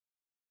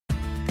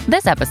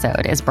This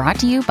episode is brought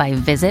to you by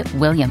Visit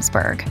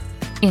Williamsburg.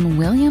 In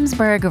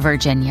Williamsburg,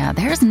 Virginia,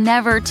 there's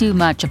never too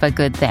much of a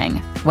good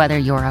thing. Whether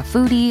you're a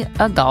foodie,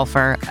 a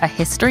golfer, a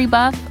history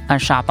buff, a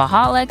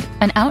shopaholic,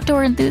 an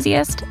outdoor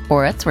enthusiast,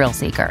 or a thrill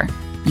seeker,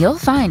 you'll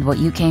find what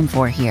you came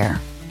for here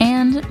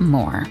and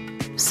more.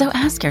 So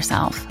ask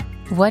yourself,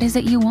 what is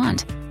it you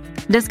want?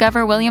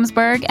 Discover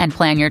Williamsburg and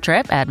plan your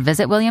trip at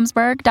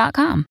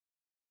visitwilliamsburg.com.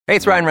 Hey,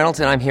 it's Ryan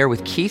Reynolds, and I'm here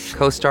with Keith,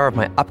 co-star of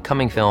my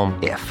upcoming film,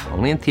 If,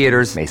 only in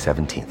theaters May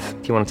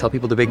 17th. Do you want to tell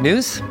people the big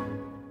news?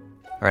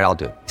 All right, I'll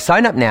do it.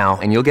 Sign up now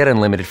and you'll get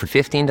unlimited for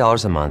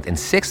 $15 a month and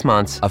 6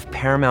 months of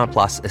Paramount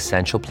Plus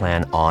Essential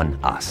Plan on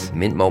us.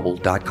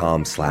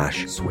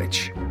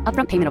 MintMobile.com/switch.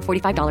 Upfront payment of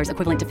 $45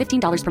 equivalent to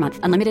 $15 per month.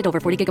 Unlimited over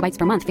 40 gigabytes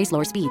per month. Face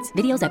lower speeds.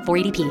 Videos at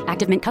 480p.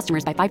 Active Mint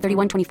customers by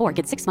 531.24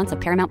 get 6 months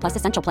of Paramount Plus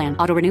Essential Plan.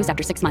 Auto renews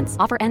after 6 months.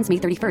 Offer ends May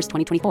 31st,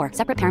 2024.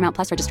 Separate Paramount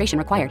Plus registration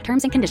required.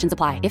 Terms and conditions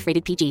apply if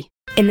rated PG.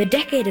 In the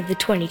decade of the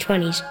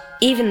 2020s,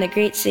 even the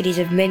great cities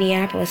of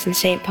Minneapolis and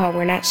St. Paul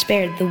were not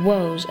spared the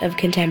woes of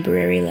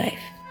contemporary life.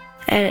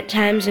 And at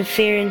times of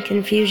fear and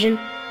confusion,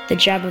 the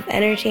job of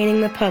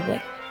entertaining the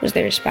public was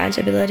the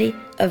responsibility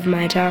of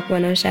My Talk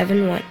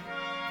 1071,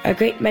 a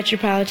great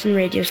metropolitan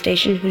radio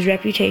station whose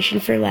reputation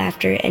for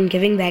laughter and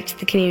giving back to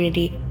the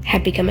community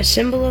had become a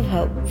symbol of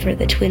hope for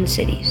the Twin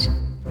Cities.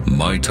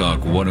 My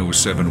Talk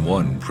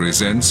 1071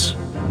 presents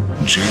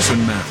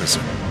Jason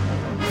Matheson,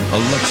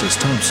 Alexis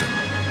Thompson,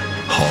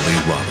 Holly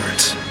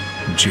Roberts.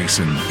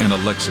 Jason and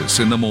Alexis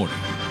in the morning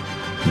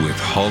with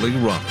Holly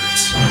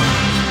Roberts.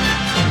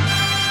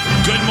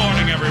 Good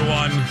morning,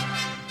 everyone,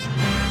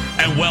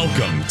 and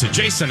welcome to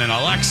Jason and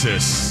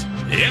Alexis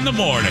in the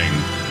morning,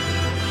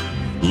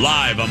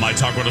 live on My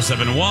Talk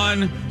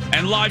 1071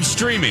 and live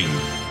streaming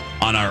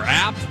on our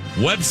app,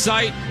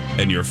 website,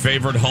 and your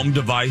favorite home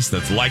device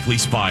that's likely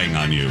spying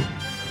on you.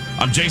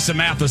 I'm Jason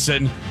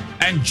Matheson,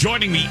 and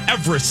joining me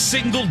every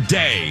single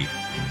day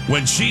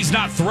when she's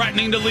not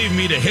threatening to leave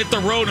me to hit the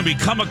road and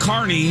become a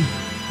carny,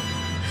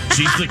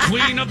 she's the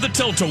queen of the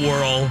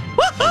tilt-a-whirl,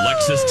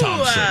 Alexis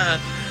Thompson.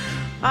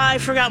 I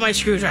forgot my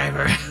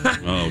screwdriver.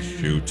 Oh,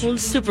 shoot. Well,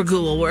 super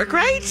glue will work,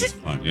 right?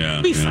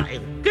 Yeah. Be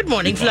fine. Good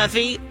morning,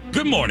 Fluffy.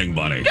 Good morning,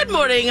 Bunny. Good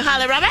morning,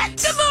 Holly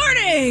Roberts. Good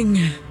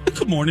morning.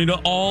 Good morning to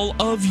all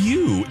of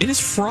you. It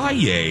is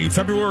Friday,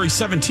 February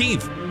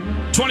 17th,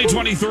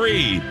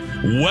 2023.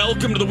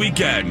 Welcome to the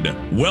weekend.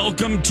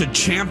 Welcome to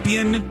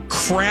Champion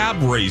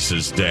Crab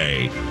Races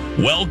Day.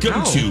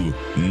 Welcome to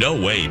No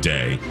Way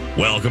Day.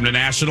 Welcome to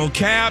National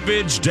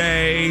Cabbage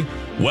Day.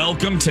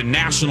 Welcome to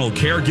National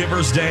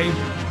Caregivers Day.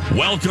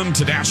 Welcome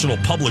to National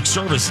Public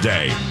Service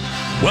Day.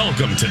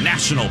 Welcome to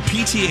National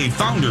PTA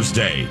Founders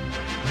Day.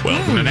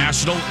 Welcome to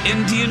National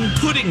Indian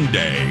Pudding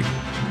Day.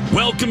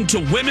 Welcome to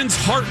Women's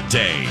Heart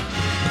Day.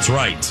 That's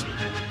right.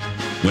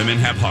 Women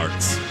have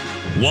hearts.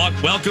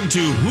 Welcome to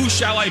Who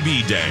Shall I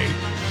Be Day.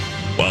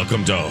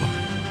 Welcome to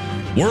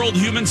World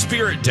Human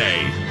Spirit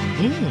Day.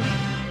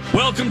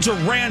 Welcome to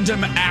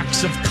Random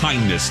Acts of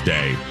Kindness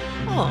Day.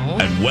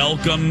 And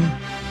welcome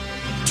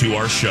to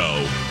our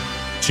show.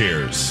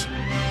 Cheers.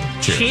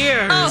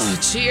 Cheers. Oh,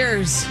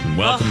 cheers. And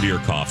welcome to your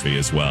coffee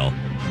as well.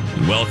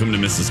 And welcome to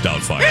Mrs.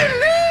 Doubtfire.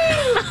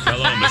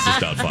 Hello, Mrs.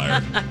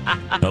 Doubtfire.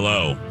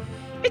 Hello.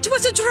 It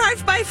was a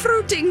drive-by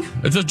fruiting.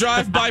 It's a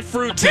drive-by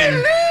fruiting.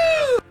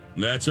 Hello.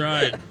 That's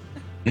right.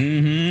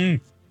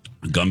 Mm-hmm.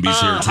 Gumby's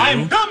here, too.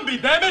 I'm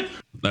Gumby, damn it.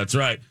 That's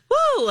right.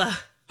 Woo.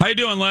 How you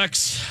doing,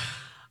 Lex?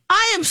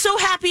 I am so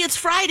happy it's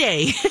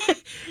Friday.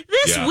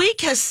 This week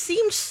has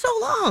seemed so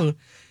long.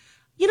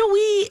 You know,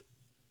 we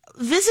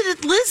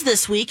visited Liz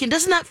this week, and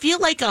doesn't that feel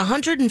like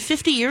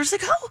 150 years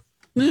ago?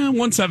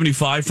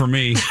 175 for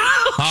me.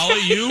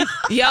 Holly, you?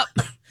 Yep.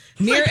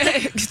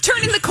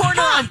 Turning the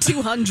corner on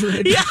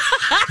 200. Yeah.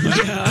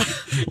 Well,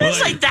 it's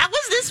like, that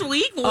was this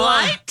week?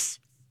 What?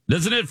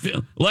 Doesn't it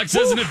feel like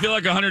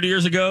 100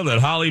 years ago that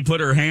Holly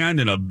put her hand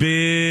in a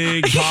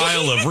big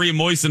pile of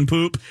re-moistened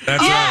poop?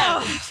 That's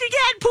right. She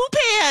got poop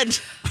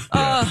hand.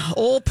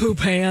 Old poop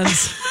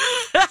hands.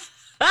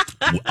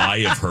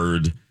 I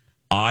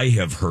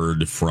have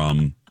heard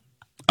from,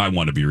 I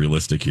want to be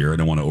realistic here. I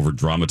don't want to over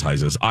dramatize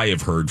this. I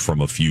have heard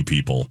from a few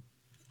people.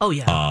 Oh,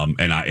 yeah.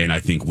 And I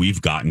think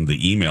we've gotten the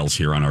emails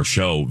here on our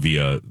show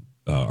via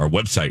our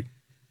website.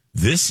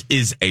 This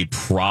is a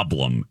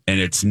problem, and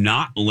it's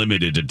not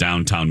limited to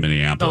downtown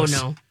Minneapolis.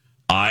 Oh, no.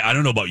 I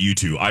don't know about you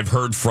two. I've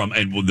heard from,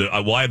 and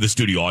I have the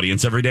studio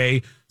audience every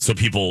day, so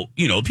people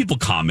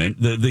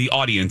comment. The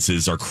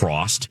audiences are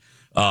cross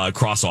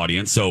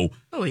audience. So,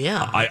 oh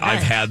yeah,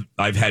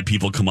 I've had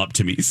people come up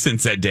to me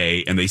since that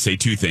day, and they say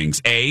two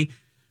things. A,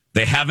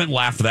 they haven't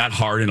laughed that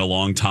hard in a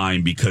long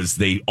time because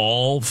they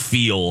all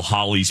feel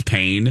Holly's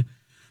pain,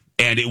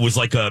 and it was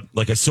like a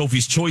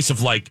Sophie's Choice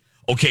of like,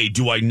 okay,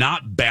 do I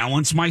not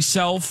balance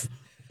myself,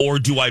 or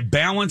do I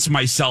balance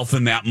myself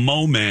in that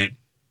moment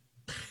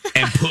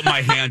and put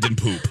my hand in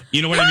poop?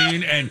 You know what I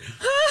mean? And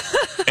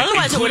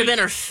otherwise, it would have been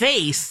her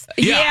face.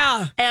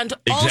 Yeah. And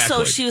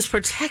also, she was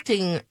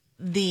protecting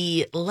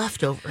the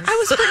leftovers. I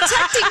was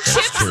protecting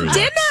Chip's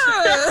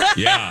dinner.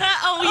 Yeah.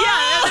 Oh,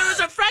 yeah. There was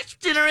a fresh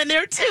dinner are in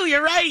there too.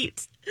 You're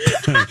right.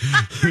 I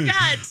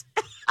forgot.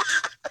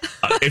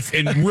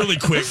 And really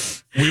quick,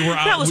 we were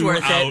out. That was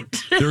worth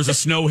out. There's a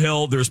snow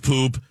hill. There's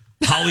poop.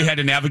 Holly had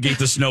to navigate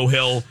the snow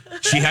hill.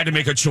 She had to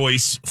make a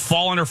choice: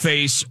 fall on her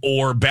face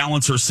or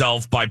balance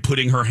herself by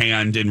putting her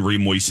hand in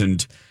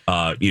re-moistened.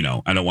 I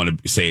don't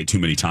want to say it too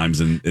many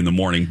times in the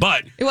morning,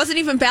 but it wasn't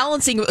even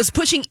balancing; it was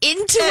pushing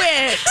into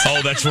it.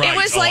 Oh, that's right. It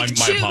was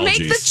my make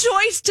the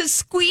choice to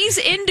squeeze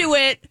into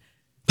it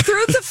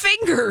through the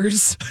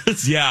fingers.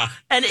 Yeah,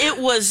 and it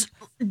was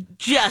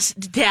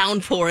just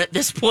downpour at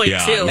this point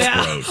too. It was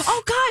gross.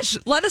 Oh gosh,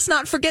 let us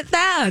not forget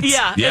that.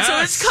 Yeah, yes. And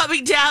so it's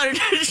coming down, and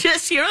it's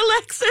just here,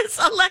 Alexis,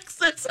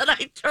 and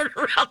I turn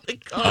around the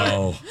car.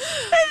 Oh,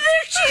 and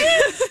there she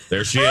is.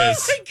 There she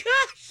is. Oh my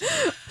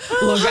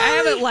gosh! Look, I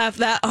haven't laughed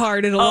that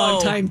hard in a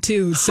long time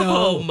too. So,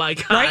 oh my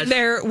gosh, right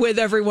there with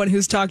everyone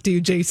who's talked to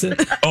you, Jason.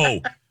 Oh.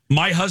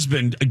 My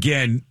husband,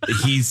 again,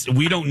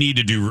 we don't need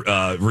to do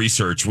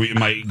research. We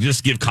might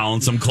just give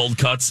Colin some cold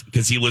cuts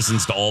because he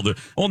listens to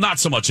not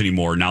so much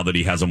anymore now that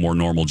he has a more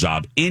normal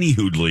job.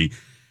 Anyhoodly,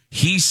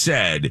 he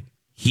said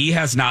he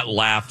has not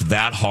laughed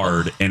that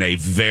hard in a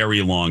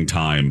very long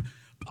time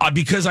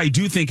because I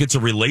do think it's a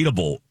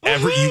relatable.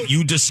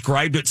 You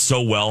described it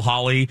so well,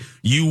 Holly.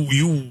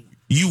 You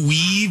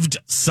weaved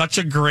such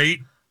a great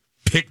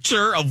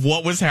picture of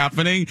what was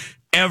happening.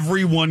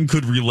 Everyone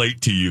could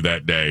relate to you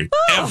that day.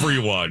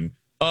 Everyone.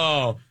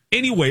 Oh,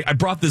 anyway, I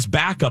brought this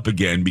back up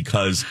again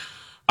because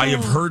I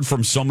have heard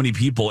from so many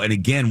people, and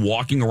again,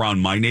 walking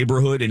around my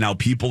neighborhood, and now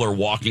people are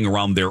walking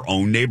around their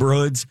own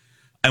neighborhoods,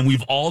 and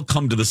we've all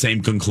come to the same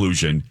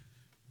conclusion.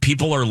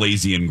 People are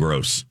lazy and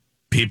gross.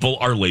 People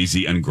are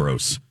lazy and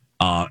gross,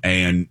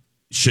 and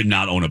should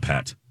not own a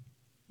pet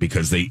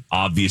because they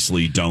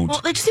obviously don't.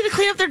 Well, they just need to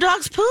clean up their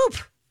dog's poop.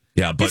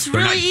 Yeah, but it's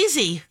really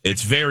easy.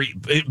 It's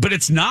but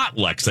it's not,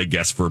 Lex, I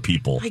guess, for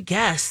people. I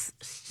guess.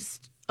 It's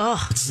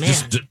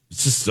just,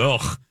 It's just,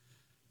 ugh.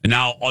 And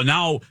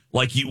now,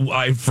 like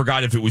I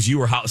forgot if it was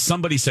you or how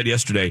somebody said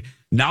yesterday,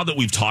 now that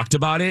we've talked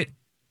about it,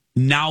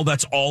 now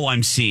that's all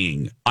I'm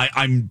seeing.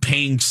 I'm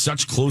paying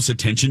such close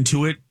attention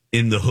to it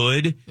in the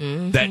hood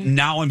that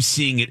now I'm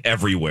seeing it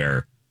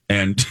everywhere.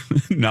 And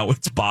now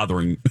it's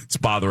bothering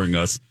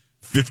us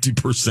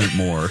 50%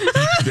 more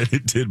than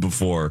it did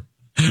before.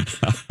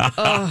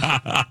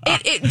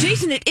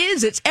 Jason, it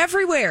is. It's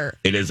everywhere.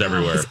 It is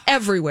everywhere. It's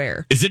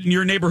everywhere. Is it in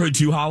your neighborhood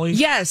too, Holly?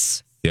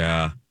 Yes.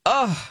 Yeah.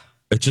 Oh,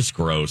 it's just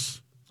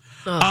gross.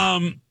 So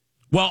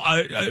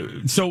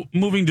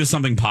moving to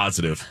something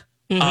positive.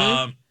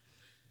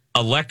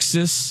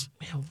 Alexis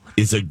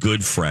is a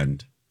good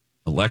friend.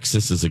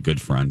 Alexis is a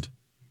good friend.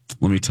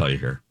 Let me tell you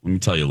here. Let me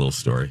tell you a little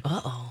story.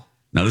 Uh-oh.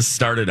 Now, this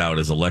started out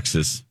as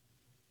Alexis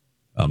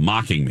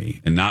mocking me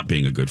and not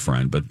being a good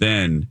friend, but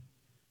then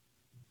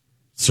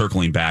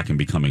circling back and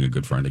becoming a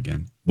good friend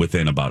again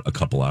within about a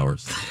couple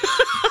hours.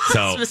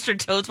 So, it's Mr.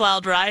 Toad's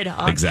Wild Ride,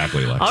 huh?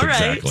 Exactly, Lex. All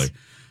right. Exactly.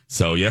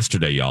 So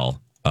yesterday, y'all,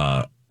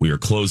 we were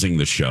closing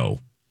the show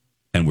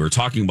and we were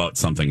talking about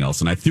something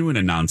else, and I threw in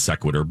a non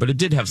sequitur, but it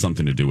did have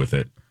something to do with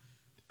it.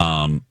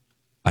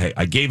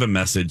 I gave a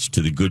message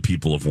to the good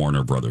people of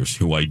Warner Brothers,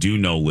 who I do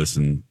know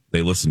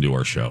they listen to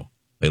our show.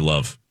 They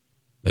love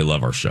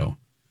our show.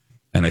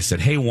 And I said,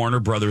 hey, Warner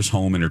Brothers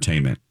Home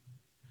Entertainment,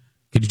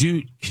 can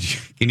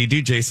you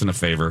do Jason a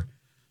favor?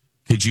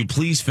 Could you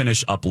please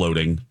finish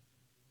uploading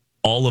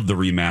all of the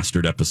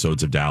remastered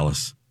episodes of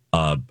Dallas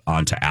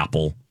onto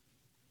Apple?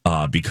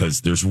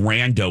 Because there's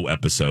rando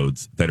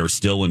episodes that are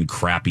still in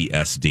crappy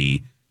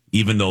SD,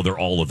 even though they're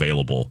all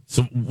available.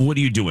 So what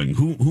are you doing?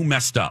 Who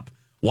messed up?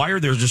 Why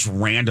are there just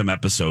random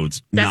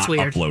episodes not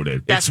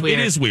uploaded? That's weird.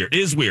 It is weird. It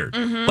is weird.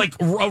 Mm-hmm. Like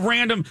a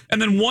random, and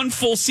then one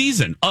full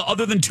season,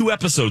 other than 2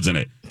 episodes in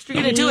it. If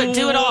you're going to do it,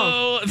 do it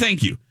all.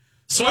 Thank you.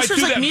 So unless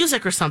there's like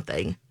music or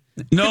something.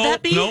 No.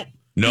 Okay.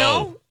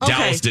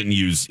 Dallas didn't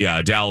use.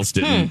 Yeah, Dallas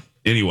didn't.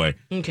 Anyway.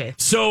 Okay.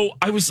 So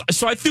I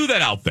threw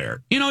that out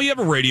there. You have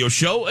a radio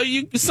show.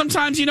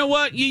 Sometimes, you know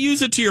what? You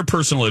use it to your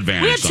personal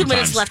advantage. We had 2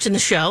 minutes left in the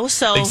show,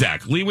 so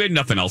exactly. We had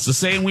nothing else to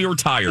say, and we were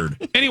tired.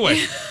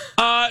 Anyway,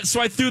 so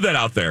I threw that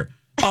out there.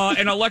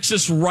 And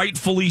Alexis,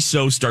 rightfully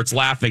so, starts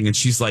laughing, and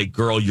she's like,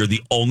 girl, you're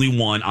the only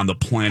one on the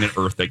planet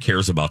Earth that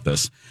cares about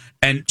this.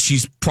 And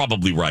she's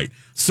probably right.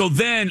 So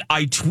then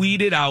I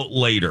tweeted out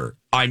later.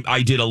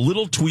 I did a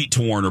little tweet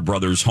to Warner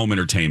Brothers Home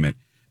Entertainment,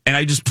 and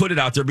I just put it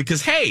out there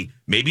because, hey,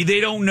 maybe they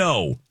don't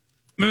know.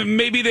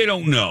 Maybe they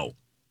don't know.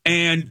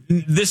 And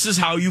this is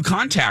how you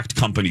contact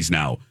companies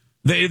now.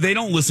 They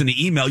don't listen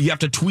to email. You have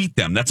to tweet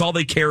them. That's all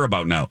they care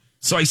about now.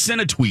 So I sent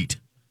a tweet.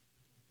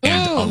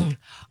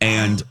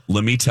 And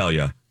let me tell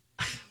you,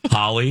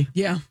 Holly,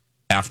 yeah.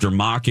 After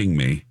mocking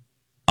me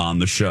on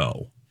the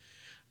show,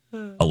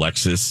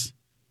 Alexis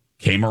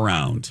came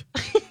around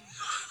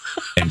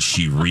and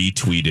she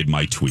retweeted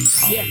my tweet,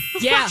 Holly.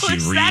 Yeah. She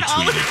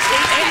retweeted.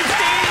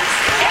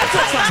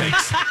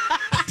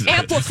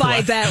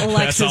 Amplify that,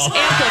 Alexis. Amplify.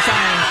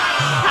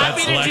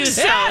 Happy to do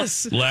so.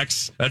 Yes.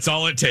 Lex, that's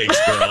all it takes,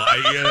 girl.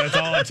 That's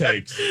all it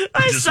takes. It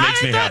just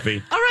makes me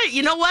happy. All right,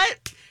 you know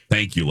what?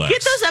 Thank you, Lex.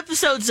 Get those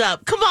episodes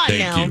up. Come on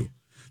now. Thank you.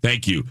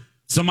 Thank you.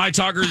 So, my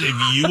talkers, if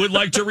you would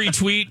like to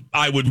retweet,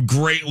 I would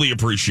greatly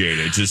appreciate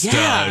it. Just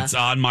it's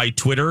on my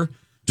Twitter.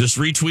 Just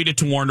retweet it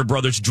to Warner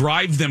Brothers.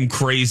 Drive them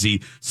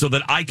crazy so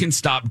that I can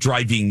stop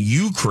driving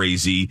you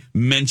crazy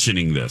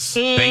mentioning this.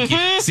 Thank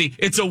you. See,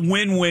 it's a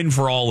win-win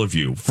for all of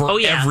you, for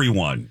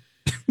everyone.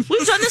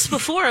 We've done this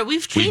before.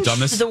 We've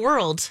changed the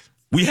world.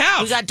 We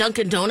have. We got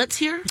Dunkin' Donuts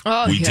here.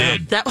 Oh, we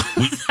did. That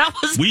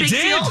was a big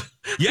deal.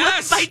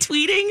 Yes. By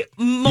tweeting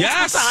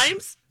multiple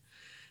times.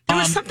 There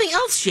was something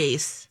else,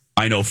 Jace.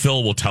 I know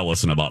Phil will tell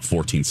us in about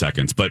 14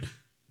 seconds, but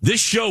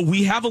this show,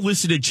 we have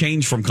elicited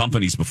change from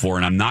companies before,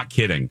 and I'm not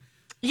kidding.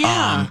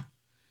 Yeah.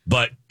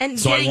 And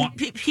so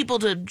getting people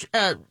to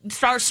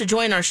stars to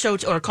join our show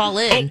or call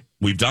in. Oh,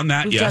 we've done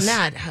that. We've done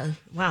that.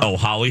 Wow. Oh,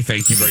 Holly,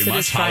 thank you very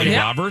much.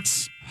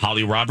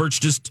 Holly Roberts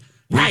just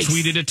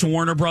retweeted it to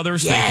Warner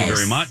Brothers. Yes. Thank you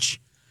very much.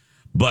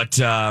 But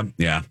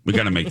we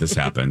got to make this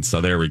happen.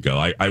 So there we go.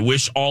 I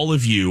wish all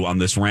of you on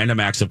this Random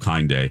Acts of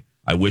Kind Day,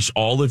 I wish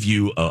all of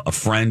you a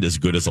friend as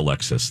good as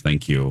Alexis.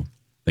 Thank you.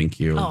 Thank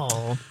you.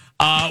 Oh.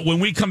 When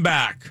we come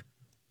back,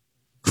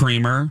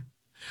 creamer,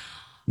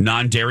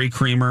 non-dairy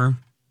creamer,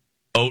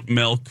 oat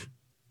milk.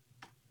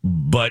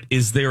 But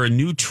is there a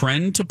new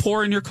trend to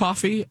pour in your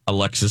coffee?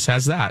 Alexis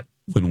has that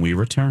when we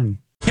return.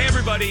 Hey,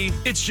 everybody.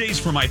 It's Jace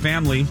for my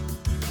family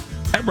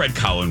at Red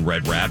Cow and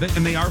Red Rabbit,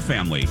 and they are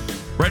family.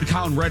 Red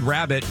Cow and Red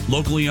Rabbit,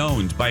 locally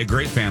owned by a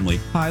great family.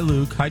 Hi,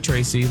 Luke. Hi,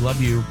 Tracy.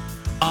 Love you.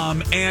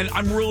 And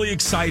I'm really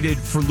excited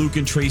for Luke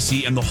and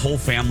Tracy and the whole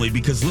family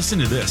because listen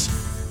to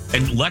this.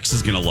 And Lex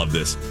is going to love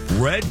this.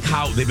 Red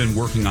Cow, they've been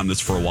working on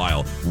this for a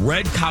while.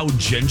 Red Cow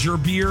Ginger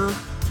Beer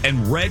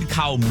and Red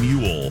Cow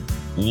Mule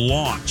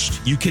launched.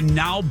 You can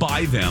now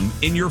buy them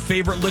in your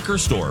favorite liquor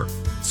store.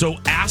 So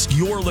ask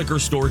your liquor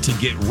store to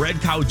get Red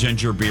Cow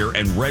Ginger Beer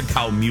and Red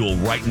Cow Mule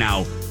right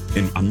now.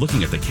 And I'm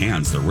looking at the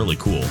cans. They're really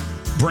cool.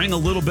 Bring a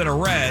little bit of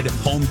red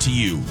home to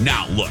you.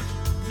 Now, look,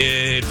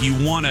 if you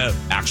want to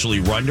actually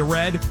run to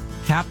Red,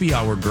 happy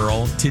hour,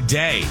 girl,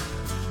 today.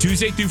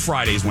 Tuesday through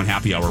Fridays when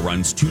happy hour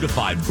runs 2 to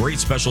 5. Great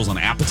specials on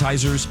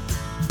appetizers,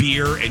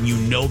 beer, and you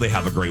know they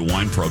have a great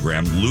wine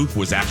program. Luke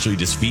was actually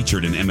just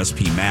featured in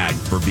MSP Mag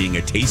for being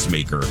a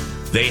tastemaker.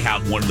 They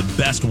have one of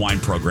the best wine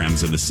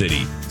programs in the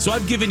city. So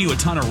I've given you a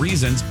ton of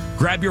reasons.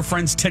 Grab your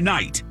friends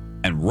tonight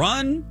and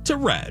run to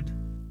Red.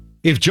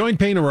 If joint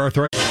pain or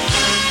arthritis.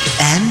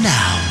 And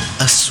now,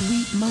 a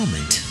sweet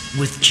moment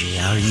with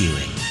J.R.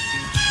 Ewing.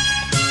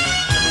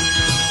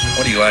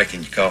 What do you like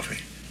in your coffee?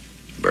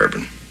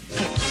 Bourbon.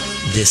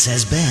 This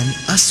has been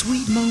a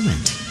sweet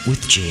moment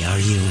with J.R.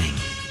 Ewing.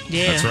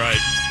 Yeah. That's right.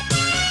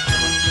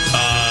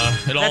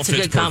 It all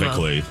fits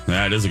perfectly.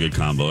 That is a good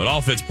combo. It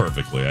all fits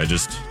perfectly. I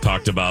just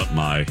talked about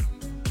my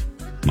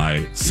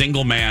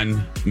single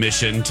man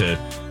mission to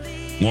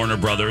Warner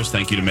Brothers.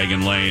 Thank you to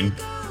Megan Lane.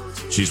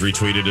 She's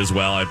retweeted as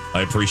well.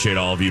 I appreciate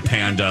all of you.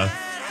 Panda,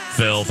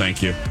 Phil,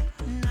 thank you.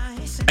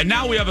 And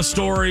now we have a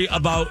story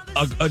about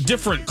a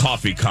different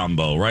coffee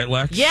combo, right,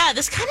 Lex? Yeah,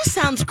 this kind of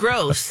sounds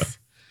gross,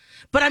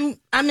 but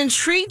I'm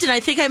intrigued and I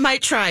think I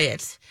might try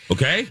it.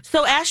 Okay.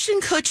 So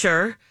Ashton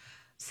Kutcher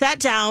sat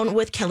down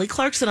with Kelly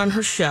Clarkson on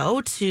her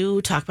show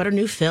to talk about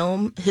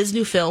his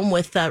new film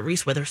with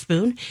Reese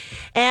Witherspoon.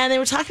 And they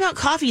were talking about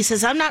coffee. He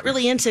says, I'm not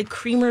really into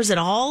creamers at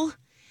all.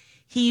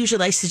 He usually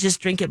likes to just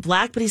drink it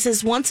black. But he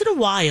says once in a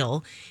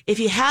while, if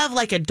you have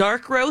like a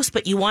dark roast,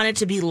 but you want it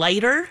to be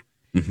lighter,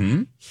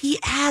 he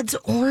adds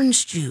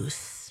orange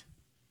juice.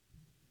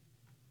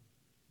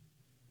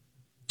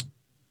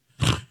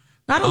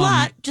 Not a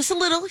lot, just a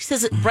little. He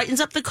says it brightens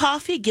up the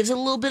coffee, gives it a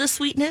little bit of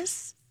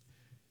sweetness.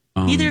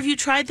 Either of you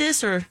tried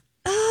this or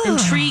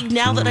intrigued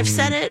now that I've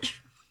said it?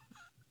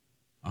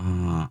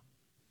 No.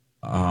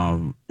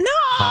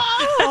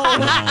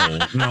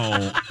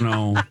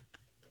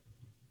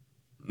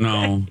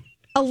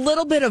 A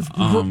little bit of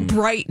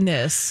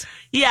brightness.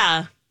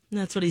 Yeah,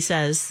 that's what he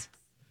says.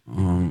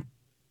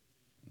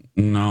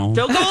 No.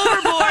 Don't go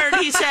overboard,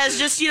 he says.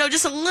 Just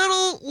a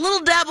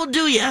little dab will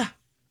do ya.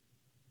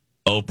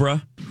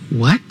 Oprah?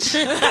 What?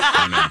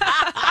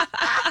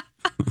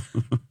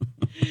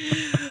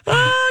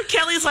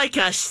 Kelly's like,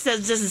 she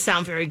says it doesn't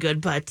sound very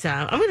good, but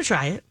I'm going to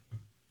try it.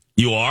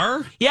 You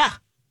are? Yeah.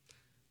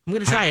 I'm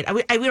going to try it.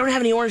 We don't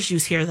have any orange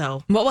juice here,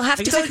 though. Well, we'll have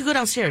I to guess I could go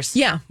downstairs.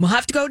 Yeah, we'll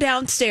have to go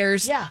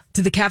downstairs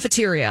to the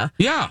cafeteria.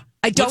 Yeah.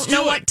 I don't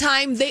know what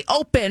time they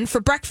open for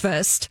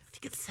breakfast. I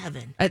think it's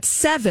 7. At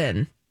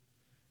 7.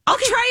 I'll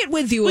try it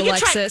with you,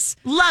 Alexis.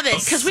 Love it,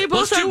 because we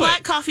both are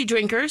black coffee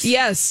drinkers.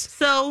 Yes.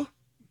 So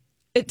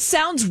it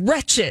sounds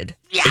wretched.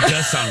 Yeah. It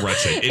does sound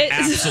wretched. It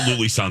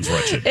absolutely sounds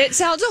wretched. It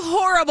sounds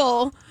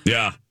horrible.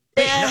 Yeah.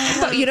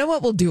 But you know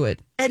what? We'll do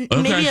it. And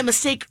maybe a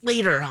mistake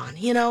later on.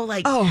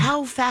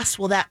 How fast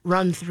will that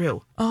run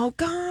through? Oh,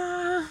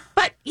 God.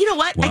 But you know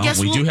what? Well, I guess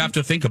we do have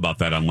to think about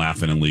that on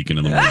Laughing and Leaking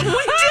in the Morning. We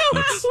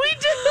do.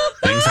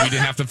 Things we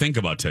didn't have to think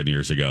about 10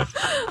 years ago.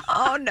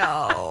 Oh,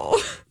 no.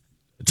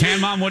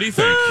 Tan Mom, what do you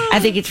think? I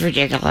think it's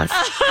ridiculous.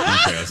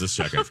 Okay, I was just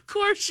checking. Of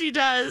course she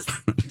does.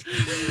 But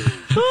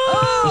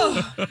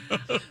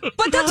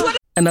that's what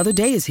Another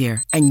day is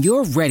here, and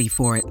you're ready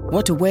for it.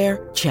 What to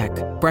wear? Check.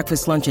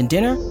 Breakfast, lunch, and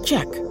dinner?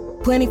 Check.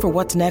 Planning for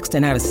what's next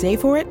and how to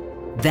save for it?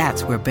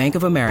 That's where Bank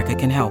of America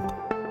can help.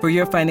 For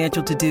your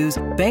financial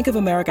to-dos, Bank of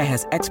America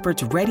has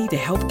experts ready to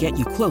help get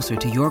you closer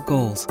to your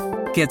goals.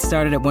 Get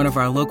started at one of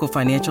our local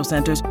financial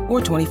centers or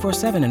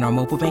 24/7 in our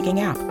mobile banking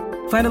app.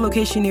 Find a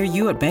location near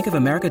you at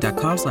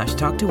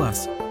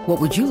bankofamerica.com/talktous.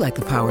 What would you like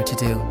the power to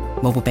do?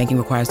 Mobile banking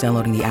requires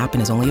downloading the app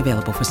and is only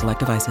available for select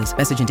devices.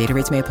 Message and data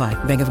rates may apply.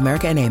 Bank of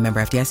America N.A., member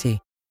FDIC.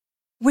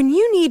 When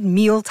you need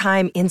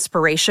mealtime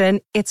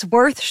inspiration, it's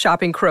worth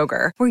shopping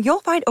Kroger, where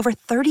you'll find over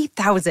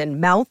 30,000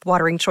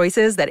 mouth-watering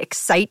choices that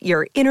excite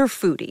your inner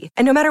foodie.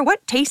 And no matter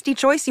what tasty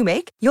choice you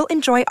make, you'll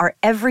enjoy our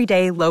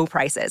everyday low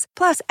prices,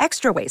 plus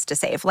extra ways to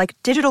save, like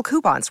digital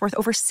coupons worth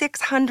over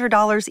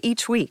 $600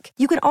 each week.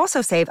 You can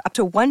also save up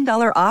to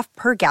 $1 off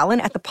per gallon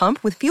at the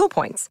pump with fuel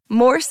points.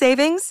 More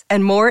savings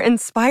and more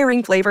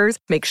inspiring flavors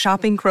make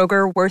shopping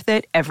Kroger worth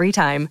it every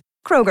time.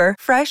 Kroger,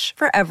 fresh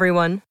for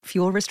everyone.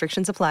 Fuel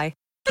restrictions apply.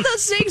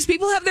 Those things,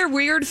 people have their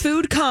weird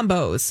food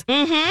combos.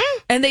 Mm-hmm.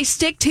 And they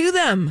stick to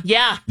them.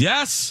 Yeah.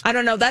 Yes. I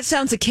don't know. That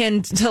sounds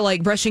akin to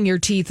like brushing your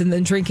teeth and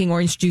then drinking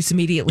orange juice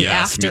immediately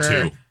after.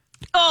 Me too.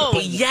 Oh,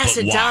 yes,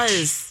 it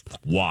does.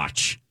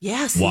 Watch.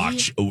 Yes.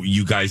 Watch. Oh,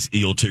 you guys,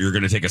 you're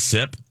going to take a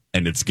sip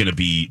and it's going to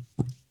be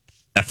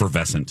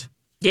effervescent.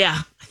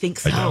 Yeah, I think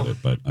so. I doubt it,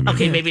 but I mean,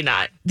 okay, maybe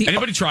not.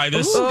 Anybody try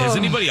this? Ooh. Has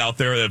anybody out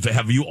there,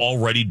 have you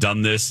already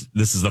done this?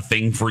 This is a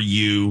thing for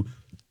you.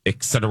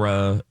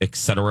 Etc.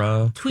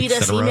 Tweet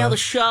us, email the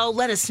show,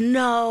 let us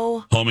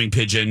know. Homing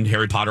pigeon,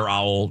 Harry Potter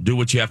owl. Do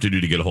what you have to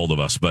do to get a hold of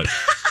us. But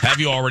have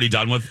you already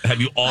done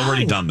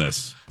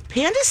this?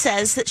 Panda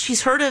says that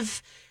she's heard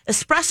of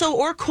espresso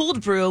or cold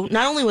brew,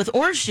 not only with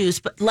orange juice,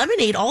 but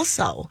lemonade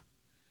also.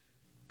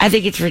 I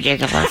think it's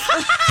ridiculous.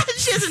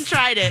 She hasn't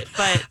tried it,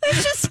 but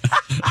it's just.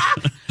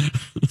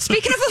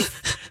 Speaking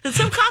of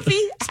some coffee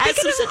has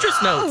some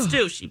citrus notes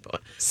too. She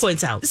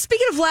points out.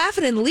 Speaking of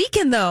laughing and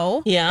leaking,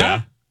 though,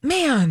 yeah.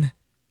 Man,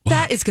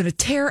 that is going to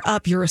tear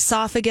up your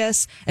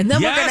esophagus, and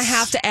then we're going to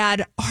have to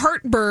add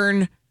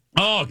heartburn.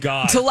 Oh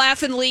God! To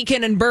laughing,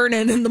 leaking, and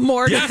burning in the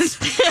morning. Yes.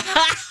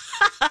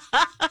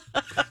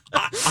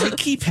 I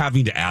keep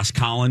having to ask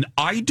Colin.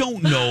 I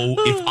don't know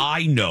if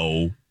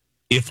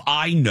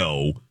I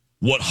know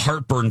what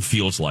heartburn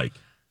feels like.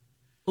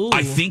 Ooh.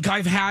 I think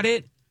I've had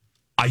it.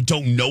 I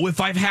don't know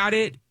if I've had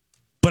it,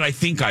 but I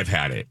think I've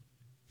had it.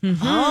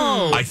 Mm-hmm.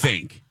 Oh, I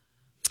think.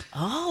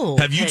 Oh,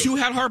 have you two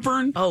had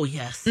heartburn? Oh,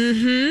 yes.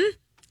 Mm-hmm.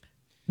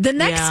 The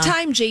next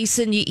time,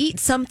 Jason, you eat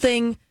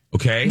something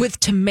with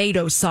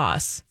tomato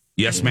sauce.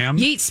 Yes, ma'am.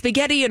 You eat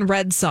spaghetti and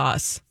red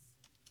sauce.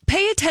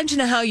 Pay attention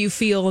to how you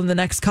feel in the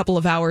next couple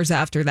of hours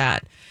after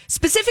that.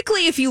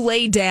 Specifically, if you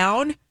lay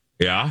down,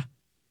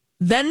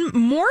 then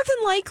more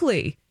than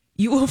likely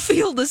you will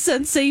feel the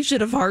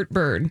sensation of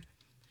heartburn.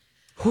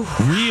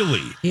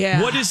 Really?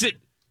 Yeah. What is it?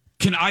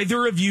 Can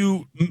either of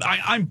you?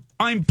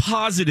 I'm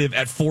positive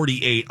at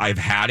 48 I've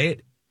had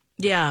it.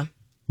 Yeah.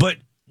 But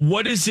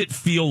what does it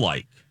feel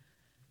like?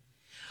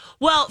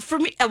 Well, for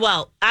me,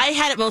 I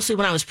had it mostly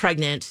when I was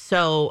pregnant.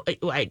 So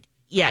I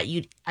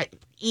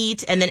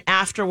eat, and then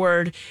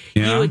afterward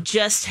you would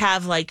just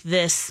have like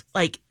this,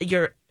 like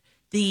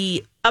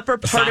the upper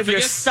part of your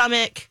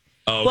stomach.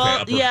 Oh, okay,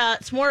 well, upper. yeah,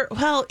 it's more.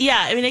 Well,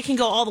 yeah. I mean, it can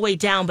go all the way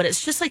down, but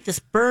it's just like this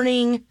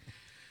burning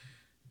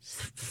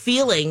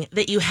feeling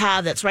that you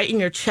have that's right in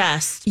your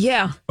chest.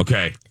 Yeah.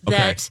 Okay.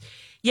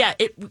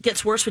 It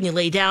gets worse when you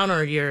lay down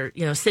or you're,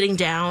 sitting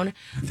down.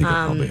 I think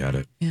I probably had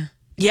it. Yeah.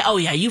 Yeah. Oh,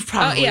 yeah. You've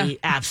probably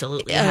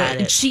absolutely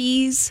had it.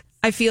 Cheese,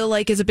 I feel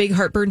like, is a big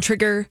heartburn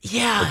trigger.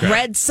 Yeah. Okay.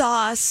 Red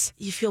sauce.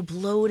 You feel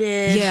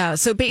bloated. Yeah.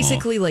 So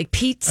basically, like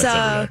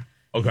pizza.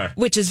 Okay.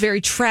 Which is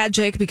very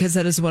tragic because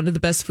that is one of the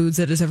best foods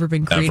that has ever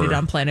been created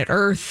on planet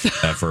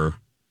Earth. Ever.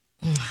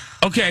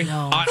 Okay.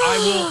 I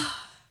will.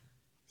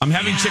 I'm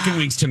having chicken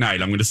wings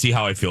tonight. I'm going to see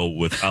how I feel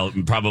with. I'll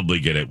probably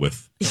get it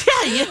with.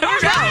 Yeah, you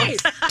never know.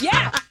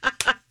 Yeah.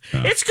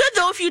 It's good,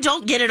 though, if you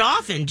don't get it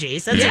often,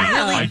 Jason. That's a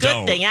really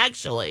good thing,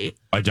 actually.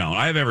 I don't.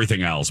 I have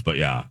everything else, but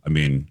yeah. I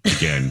mean,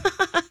 again,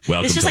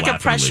 welcome it's just to like a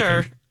pressure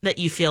Leaking. that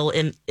you feel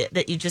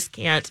that you just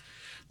can't,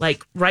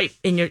 like, right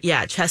in your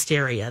chest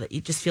area, that you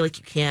just feel like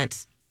you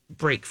can't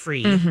break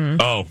free.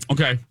 Mm-hmm. Oh,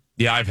 okay.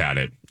 Yeah, I've had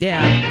it.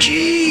 Yeah.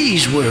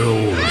 Jeez, we're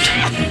old.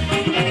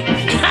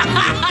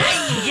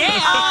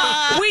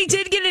 Yeah. We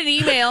did get an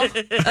email,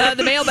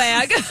 the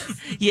mailbag.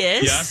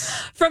 Yes.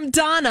 From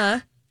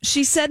Donna.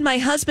 She said, my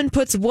husband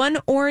puts one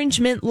orange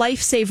mint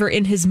lifesaver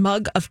in his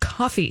mug of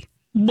coffee.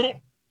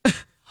 What?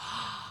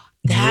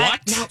 Now,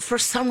 for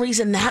some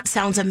reason, that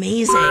sounds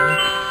amazing.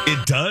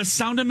 It does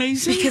sound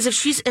amazing. Because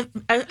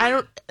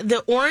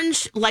the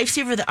orange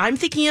lifesaver that I'm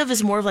thinking of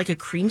is more of like a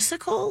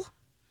creamsicle,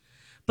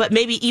 but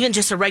maybe even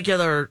just a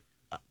regular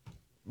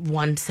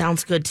one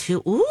sounds good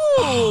too. Ooh.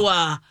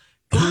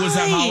 Who was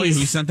that, Holly?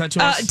 Who sent that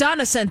to us?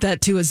 Donna sent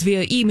that to us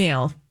via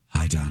email.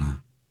 Hi, Donna.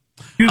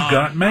 You've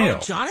got mail.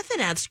 Jonathan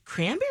adds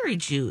cranberry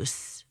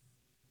juice.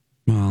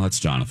 Well, that's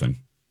Jonathan.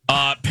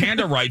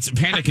 Panda writes,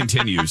 Panda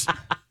continues.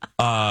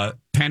 Panda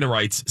Panda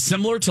writes,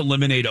 similar to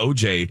Lemonade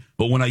OJ,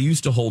 but when I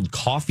used to hold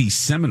coffee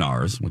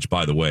seminars, which,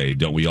 by the way,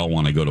 don't we all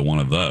want to go to one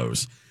of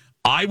those?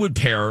 I would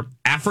pair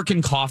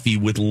African coffee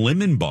with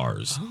lemon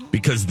bars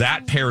because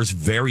that pairs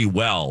very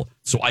well.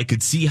 So I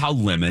could see how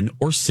lemon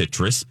or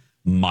citrus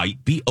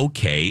might be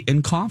okay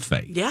in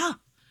coffee. Yeah.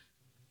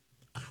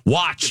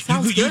 Watch.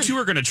 You two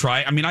are going to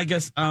try. I mean, I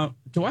guess,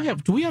 do we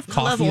have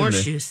coffee? I love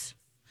orange juice.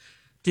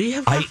 Do you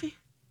have coffee?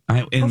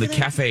 In the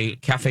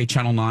Cafe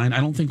Channel 9? I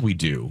don't think we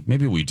do.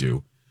 Maybe we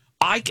do.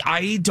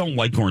 I don't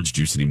like orange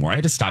juice anymore. I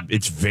had to stop.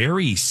 It's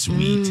very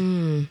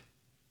sweet.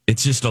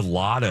 It's just a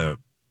lot of...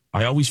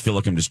 I always feel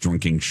like I'm just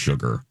drinking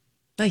sugar.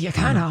 Oh, you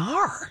kind of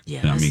are.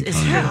 Yeah, I mean,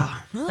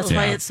 that's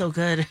why it's so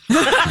good.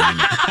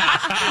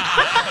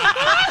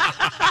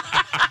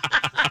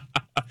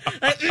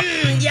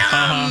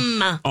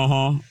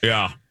 Yum.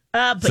 Yeah.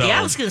 But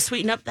I was going to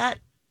sweeten up that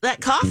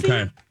coffee.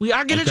 Okay. We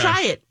are going to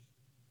try it.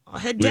 I'll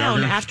head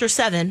down after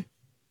 7.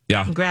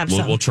 Yeah. And grab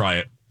some. We'll try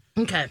it.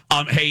 Okay.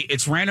 Hey,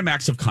 it's Random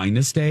Acts of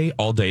Kindness Day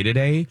all day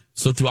today.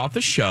 So throughout the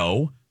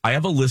show, I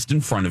have a list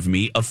in front of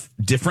me of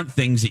different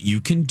things that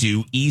you can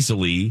do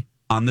easily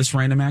on this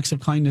Random Acts of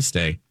Kindness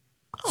Day.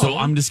 So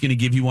I'm just going to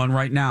give you one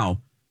right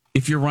now.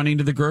 If you're running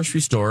to the grocery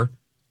store,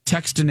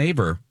 text a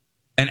neighbor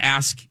and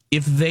ask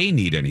if they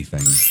need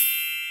anything.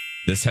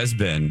 This has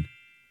been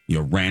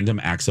your Random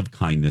Acts of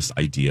Kindness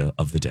idea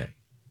of the day.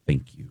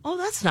 Thank you. Oh,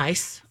 that's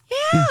nice.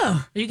 Yeah.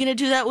 Are you going to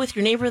do that with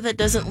your neighbor that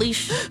doesn't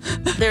leash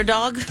their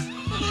dog?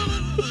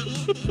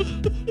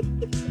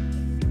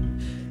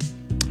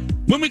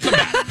 When we come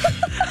back.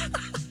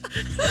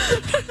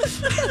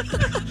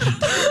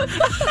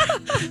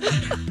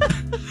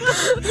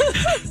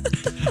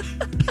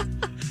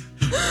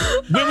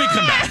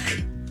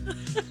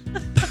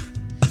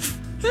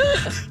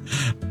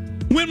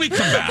 When we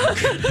come back,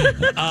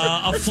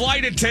 a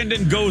flight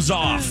attendant goes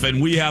off,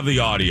 and we have the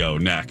audio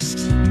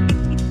next.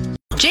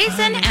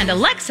 Jason and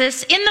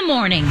Alexis in the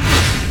morning.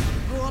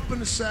 Grew up in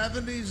the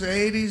 70s,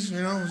 80s,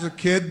 as a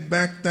kid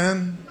back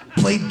then.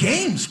 Played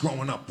games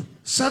growing up.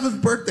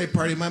 7th birthday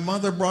party, my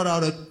mother brought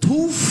out a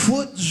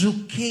 2-foot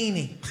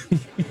zucchini.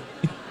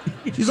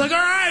 She's like, all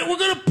right, we're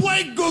going to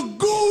play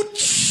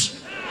Gagooch.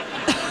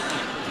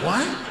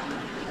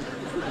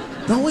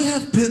 What? Don't we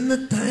have pin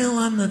the tail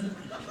on the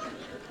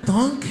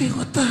donkey?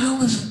 What the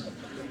hell is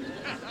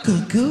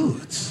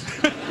Gagooch?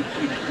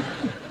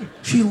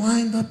 She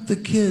lined up the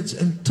kids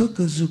and took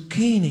a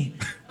zucchini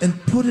and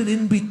put it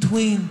in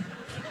between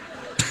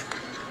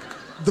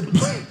the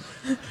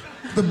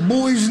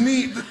boy's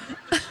knee.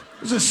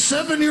 There's a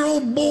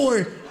 7-year-old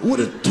boy with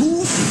a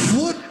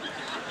 2-foot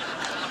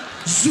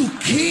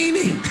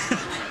zucchini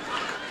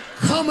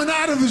coming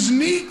out of his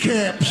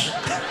kneecaps.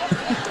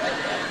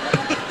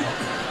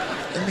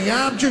 And the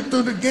object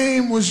of the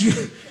game was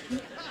you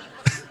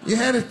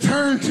had to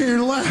turn to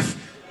your left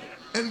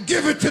and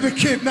give it to the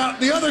kid. Now,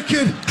 the other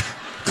kid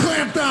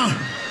clamped down.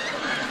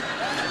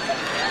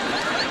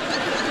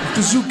 If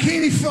the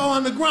zucchini fell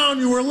on the ground,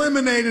 you were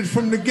eliminated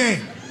from the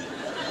game.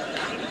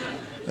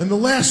 And the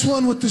last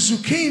one with the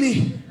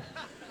zucchini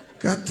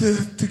got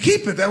to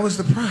keep it. That was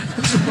the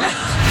prize.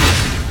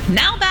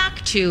 Now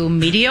back to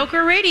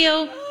Mediocre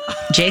Radio.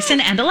 Jason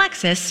and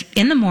Alexis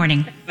in the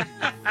morning.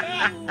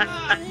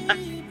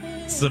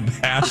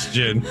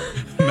 Sebastian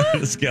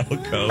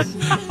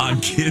Maniscalco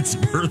on kids'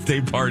 birthday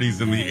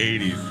parties in the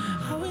 80s.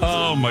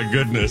 Oh, my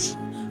goodness.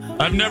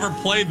 I've never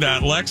played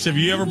that. Lex, did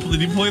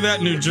you play that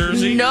in New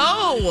Jersey?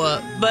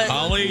 No, but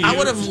Holly, I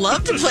would have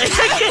loved to play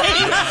that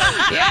game.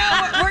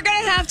 Yeah, we're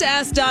going to have to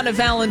ask Donna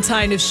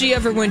Valentine if she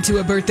ever went to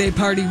a birthday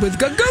party with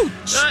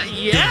Gagooch.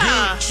 Yeah.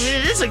 I mean,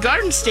 it is a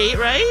garden state,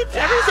 right?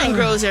 Yeah. Everything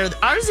grows there.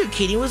 Our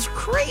zucchini was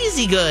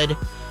crazy good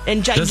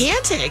and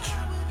gigantic.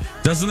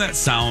 Doesn't that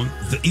sound,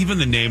 even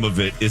the name of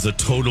it is a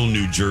total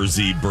New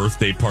Jersey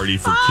birthday party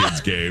for kids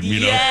game,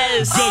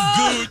 Yes.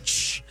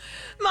 Gagooch.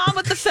 Mom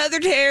with the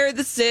feathered hair,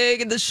 the cig,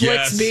 and the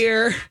Schlitz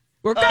beer.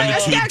 We're going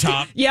to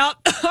top. Yep,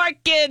 our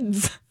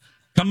kids.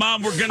 Come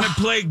on, we're going to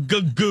play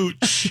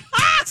Gagooch.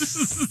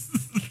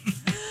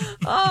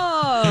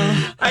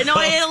 Oh. I know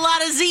I ate a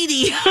lot of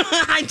ziti.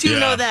 I do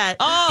know that.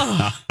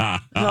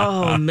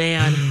 Oh,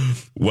 man.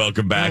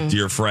 Welcome back,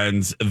 dear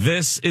friends.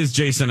 This is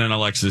Jason and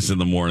Alexis in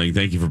the morning.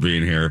 Thank you for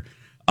being here.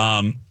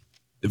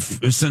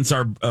 Since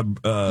our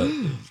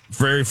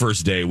very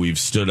first day, we've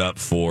stood up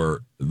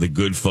for the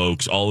good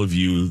folks, all of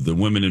you, the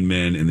women and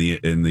men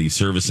in the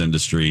service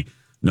industry,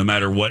 no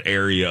matter what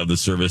area of the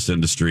service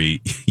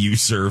industry you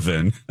serve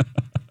in.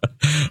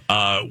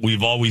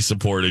 We've always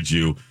supported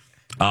you.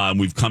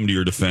 We've come to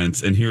your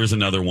defense. And here's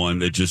another one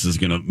that just is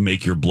going to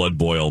make your blood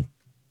boil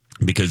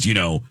because,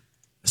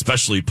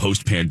 especially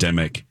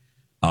post-pandemic,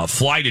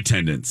 flight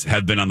attendants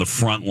have been on the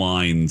front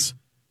lines.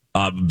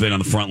 Been on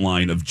the front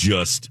line of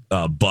just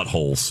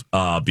buttholes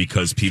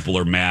because people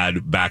are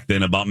mad back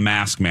then about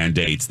mask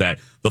mandates that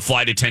the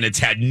flight attendants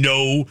had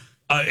no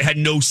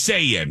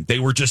say in. They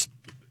were just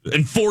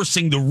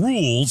enforcing the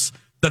rules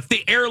that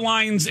the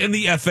airlines and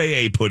the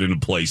FAA put into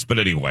place. But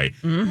anyway,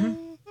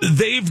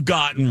 they've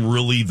gotten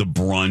really the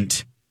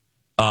brunt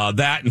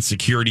That and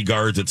security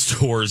guards at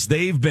stores,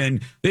 they've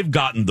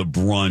gotten the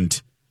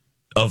brunt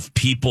of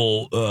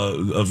people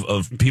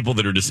of people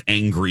that are just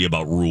angry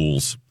about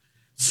rules.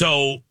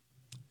 So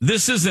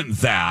this isn't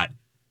that,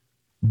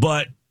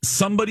 but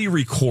somebody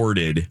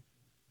recorded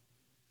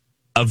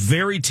a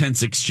very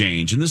tense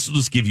exchange, and this will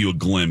just give you a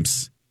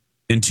glimpse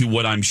into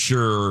what I'm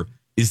sure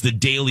is the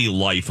daily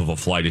life of a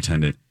flight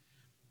attendant.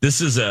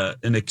 This is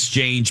an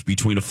exchange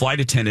between a flight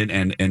attendant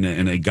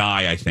and a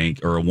guy, I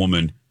think, or a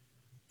woman,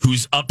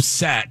 who's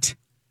upset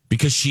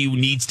because she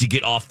needs to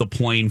get off the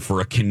plane for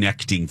a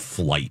connecting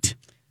flight.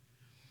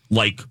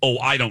 Like,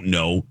 I don't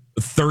know,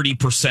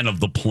 30%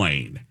 of the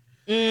plane.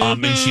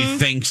 And she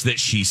thinks that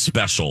she's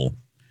special.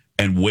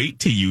 And wait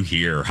till you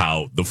hear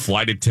how the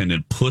flight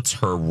attendant puts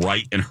her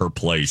right in her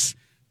place.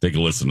 Take a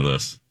listen to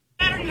this.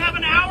 You have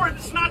an hour.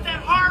 It's not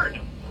that hard.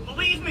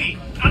 Believe me.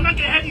 I'm not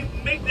going to have you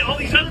make all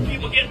these other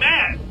people get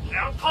mad.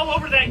 I'll call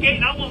over that gate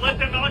and I won't let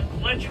them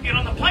let you get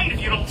on the plane if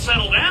you don't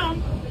settle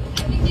down.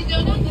 You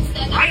don't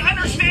understand. I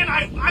understand.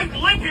 I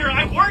live here.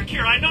 I work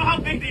here. I know how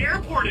big the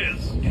airport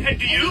is. And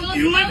do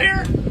you live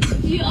here?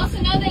 Do you also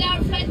know that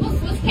our flight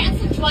was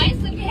canceled twice?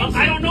 Well,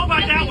 I don't know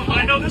about that one, but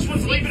I know this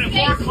one's leaving at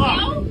 4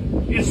 o'clock.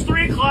 It's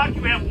 3 o'clock.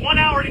 You have 1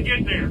 hour to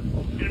get there.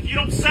 And if you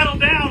don't settle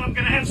down, I'm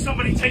going to have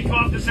somebody take you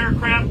off this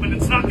aircraft, but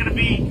it's not going to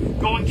be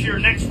going to your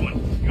next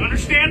one. You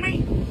understand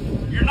me?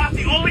 You're not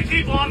the only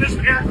people on this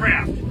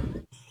aircraft.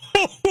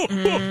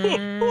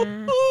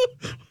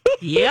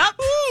 Yep.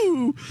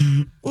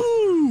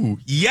 Ooh.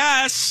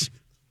 Yes.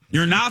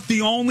 You're not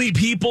the only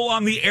people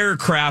on the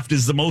aircraft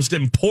is the most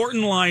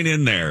important line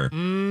in there.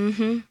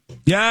 Mm-hmm.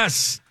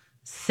 Yes.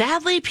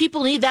 Sadly,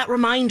 people need that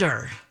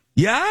reminder.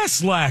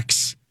 Yes,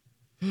 Lex.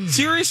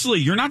 Seriously,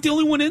 you're not the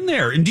only one in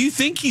there. And do you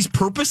think he's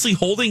purposely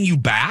holding you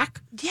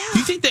back? Yeah. Do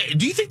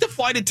you think the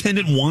flight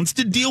attendant wants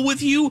to deal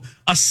with you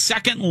a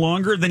second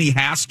longer than he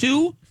has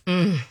to?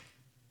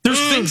 There's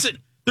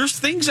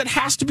things that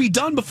has to be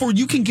done before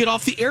you can get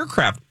off the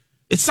aircraft.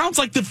 It sounds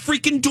like the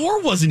freaking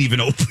door wasn't even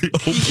open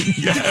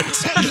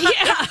yet.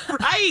 Yeah,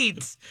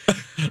 right.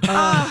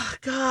 Oh,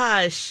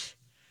 gosh.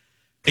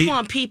 Come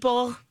on,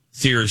 people.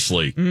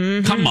 Seriously.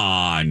 Come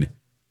on.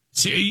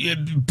 See,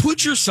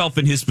 put yourself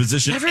in his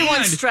position.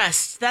 Everyone's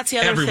stressed. That's the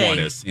other thing. Everyone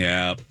is.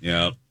 Yeah.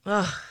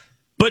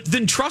 But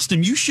then trust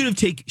him. She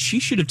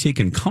should have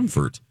taken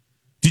comfort.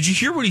 Did you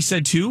hear what he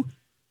said, too?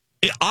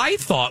 I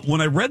thought,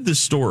 when I read this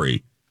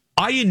story,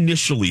 I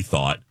initially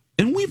thought,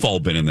 and we've all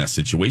been in that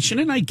situation,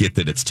 and I get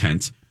that it's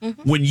tense.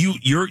 When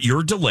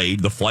you're delayed,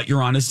 the flight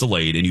you're on is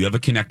delayed, and you have a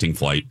connecting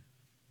flight,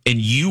 and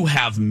you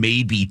have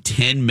maybe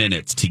 10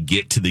 minutes to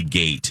get to the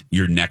gate,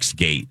 your next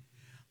gate.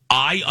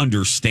 I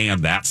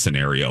understand that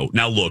scenario.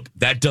 Now, look,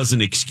 that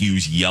doesn't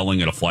excuse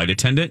yelling at a flight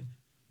attendant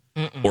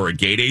or a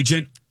gate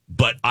agent,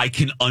 but I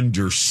can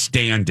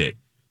understand it.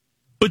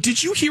 But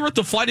did you hear what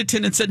the flight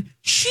attendant said?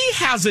 She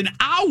has an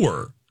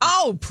hour.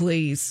 Oh,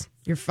 please.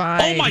 You're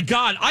fine. Oh, my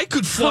God. I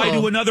could fly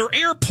to another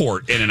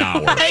airport in an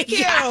hour. Thank you.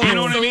 You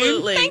know what I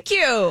mean? Thank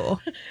you.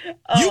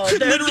 You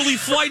could literally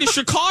fly to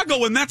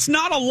Chicago, and that's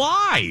not a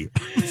lie.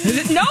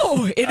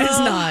 No, it is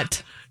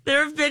not.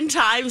 There have been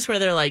times where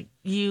they're like,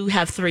 you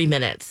have 3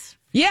 minutes.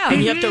 Yeah.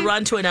 And you have to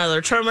run to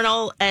another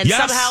terminal, and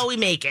somehow we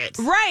make it.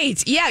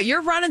 Right. Yeah,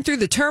 you're running through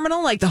the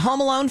terminal like the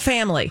Home Alone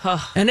family.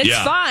 And it's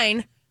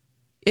fine.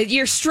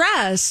 You're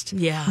stressed.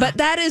 Yeah. But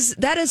that is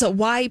a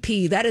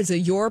YP. That is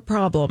your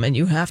problem, and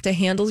you have to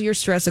handle your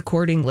stress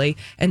accordingly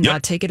and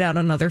not take it out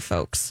on other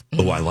folks.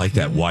 Oh, I like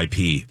that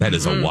YP. That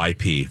is a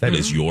YP. That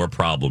is your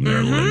problem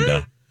there,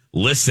 Linda.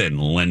 Listen,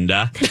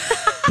 Linda.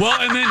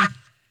 Well,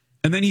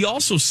 and then he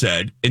also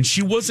said, and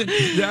she wasn't,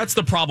 that's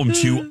the problem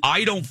too.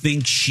 I don't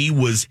think she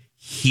was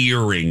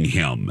hearing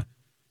him.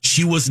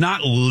 She was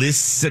not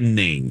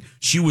listening.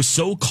 She was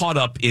so caught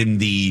up in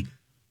the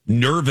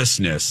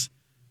nervousness.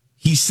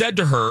 He said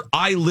to her,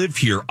 I live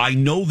here. I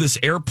know this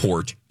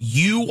airport.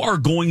 You are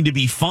going to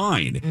be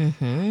fine.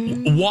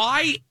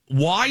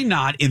 Why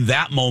not in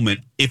that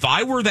moment? If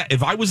I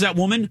was that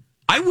woman,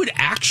 I would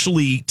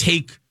actually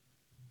take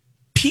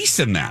peace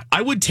in that.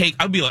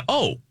 I'd be like,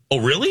 oh,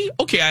 really?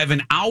 Okay, I have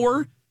an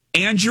hour,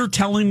 and you're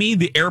telling me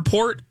the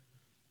airport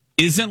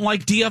isn't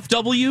like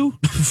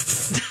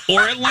DFW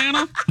or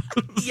Atlanta?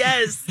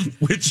 Yes.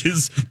 Which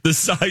is the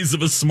size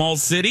of a small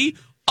city?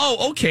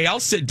 Oh, okay, I'll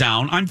sit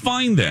down. I'm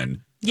fine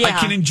then. Yeah. I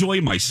can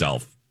enjoy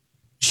myself.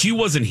 She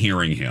wasn't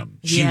hearing him.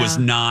 She was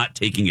not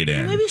taking it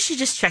in. Maybe she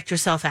just checked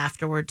herself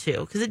afterward, too,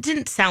 because it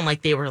didn't sound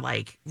like they were,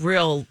 like,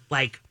 real,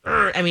 like,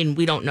 I mean,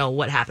 we don't know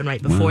what happened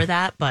right before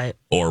that, but...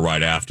 Or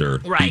right after.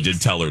 Right. He did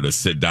tell her to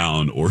sit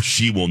down, or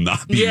she will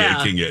not be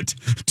making it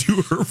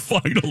to her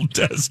final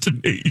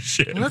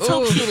destination. Let's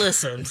hope she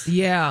listens.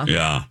 Yeah.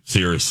 Yeah,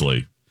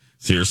 seriously.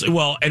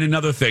 Well, and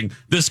another thing,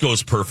 this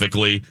goes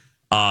perfectly,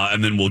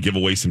 and then we'll give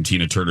away some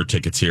Tina Turner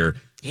tickets here.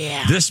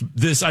 Yeah.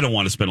 This I don't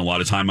want to spend a lot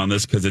of time on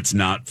this because it's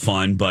not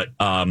fun. But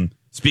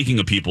speaking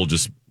of people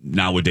just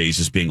nowadays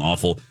just being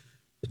awful,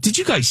 did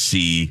you guys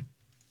see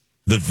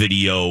the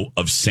video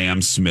of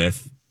Sam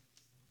Smith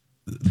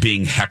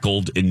being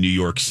heckled in New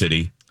York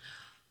City?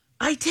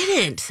 I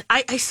didn't.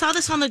 I saw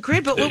this on the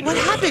grid, but what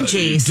happened,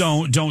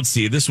 Jace? Don't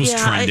see. This was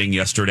trending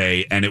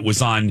yesterday, and it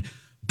was on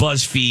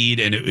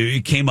BuzzFeed, and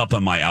it came up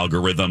on my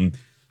algorithm.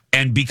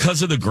 And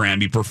because of the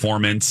Grammy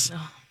performance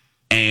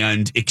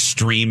and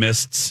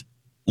extremists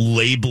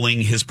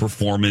labeling his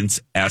performance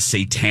as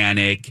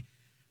satanic,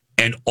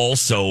 and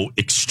also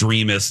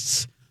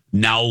extremists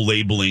now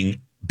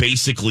labeling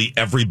basically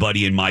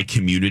everybody in my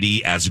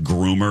community as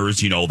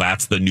groomers. You know,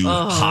 that's the new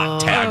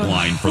hot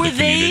tagline for the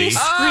community. Were they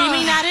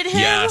screaming at him?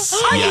 Yes.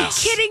 Are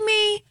yes. you kidding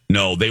me?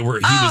 No, they were.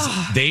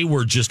 They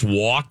were just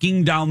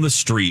walking down the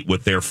street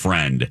with their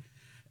friend,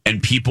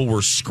 and people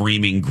were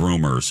screaming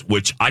groomers,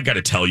 which I got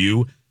to tell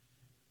you,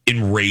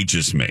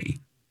 enrages me,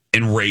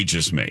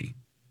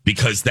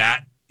 because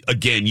that,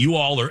 again, you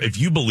all are, if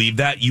you believe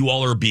that, you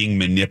all are being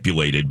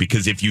manipulated,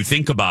 because if you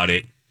think about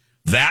it,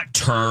 that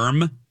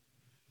term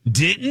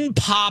didn't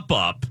pop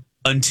up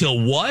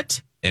until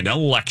what? An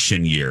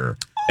election year.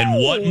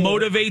 And what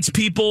motivates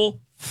people?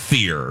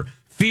 Fear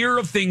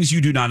of things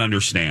you do not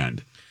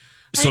understand.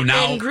 So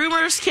now, and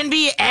groomers can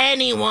be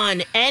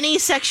anyone, any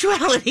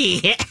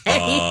sexuality.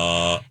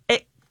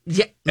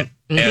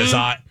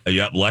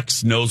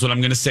 Lex knows what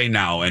I'm going to say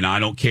now, and I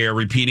don't care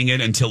repeating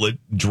it until it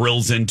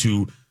drills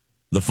into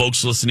the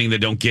folks listening that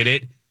don't get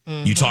it.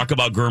 You talk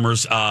about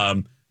groomers.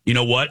 You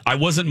know what? I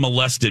wasn't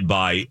molested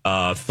by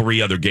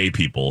 3 other gay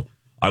people.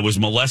 I was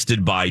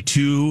molested by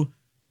 2.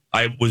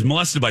 I was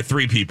molested by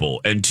 3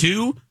 people, and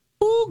 2,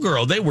 ooh,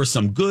 girl, they were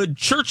some good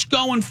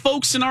church-going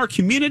folks in our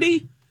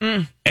community,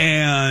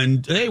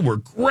 and they were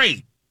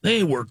great.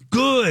 They were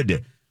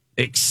good,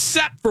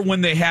 except for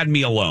when they had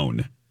me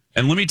alone.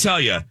 And let me tell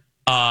you,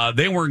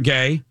 they weren't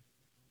gay.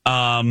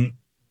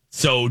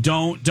 So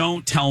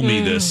don't tell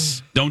me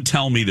this. Don't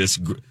tell me this.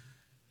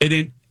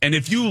 And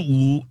if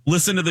you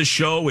listen to the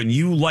show and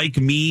you like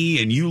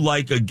me and you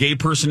like a gay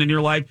person in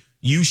your life,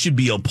 you should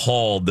be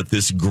appalled that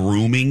this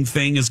grooming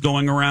thing is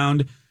going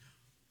around.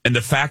 And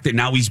the fact that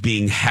now he's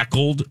being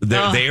heckled,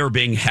 they are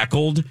being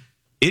heckled,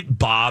 it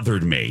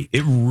bothered me.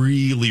 It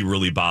really,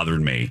 really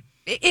bothered me.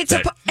 It's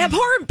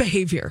abhorrent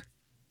behavior.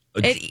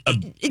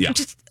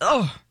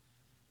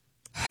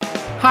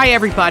 Hi,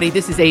 everybody.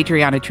 This is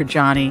Adriana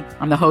Trajani.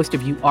 I'm the host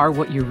of You Are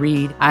What You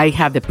Read. I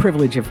have the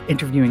privilege of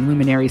interviewing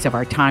luminaries of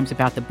our times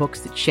about the books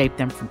that shaped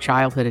them from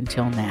childhood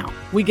until now.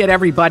 We get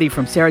everybody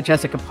from Sarah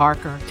Jessica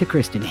Parker to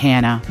Kristen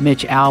Hanna,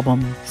 Mitch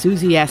Albom,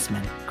 Susie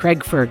Essman,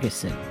 Craig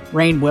Ferguson,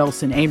 Rainn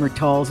Wilson, Amor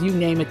Tolls, you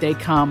name it, they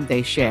come,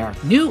 they share.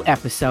 New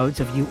episodes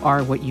of You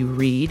Are What You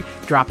Read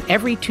drop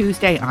every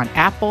Tuesday on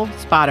Apple,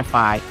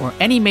 Spotify, or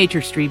any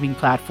major streaming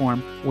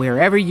platform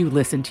wherever you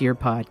listen to your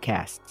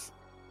podcasts.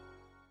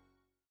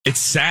 It's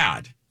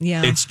sad.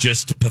 Yeah. It's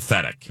just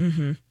pathetic.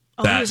 Mm-hmm.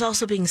 He was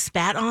also being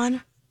spat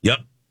on? Yep.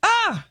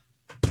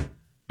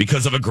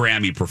 Because of a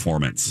Grammy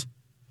performance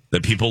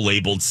that people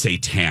labeled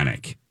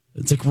satanic.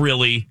 It's like,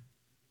 really,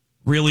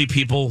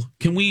 people?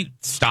 Can we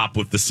stop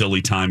with the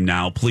silly time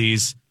now,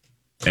 please?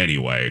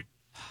 Anyway,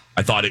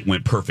 I thought it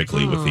went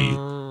perfectly with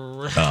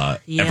the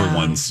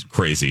everyone's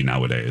crazy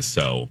nowadays.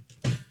 So,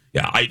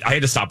 yeah, I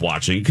had to stop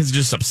watching because it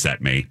just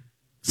upset me.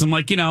 So I'm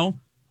like,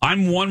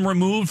 I'm one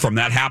removed from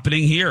that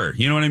happening here.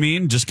 You know what I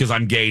mean? Just because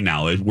I'm gay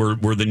now,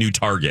 we're the new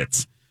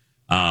targets.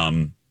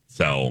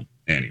 So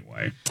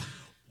anyway,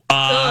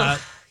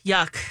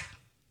 yuck.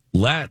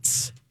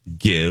 Let's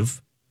give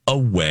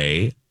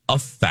away a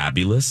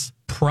fabulous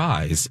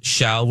prize,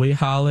 shall we,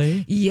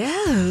 Holly?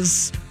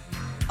 Yes.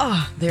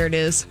 Oh, there it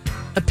is.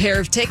 A pair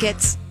of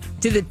tickets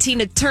to the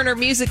Tina Turner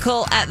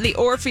musical at the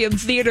Orpheum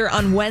Theater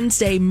on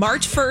Wednesday,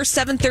 March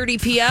 1st, 7:30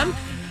 p.m.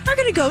 are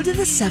going to go to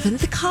the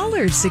 7th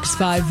caller,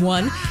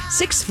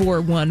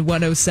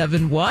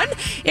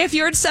 651-641-1071. If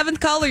you're at 7th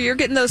caller, you're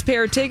getting those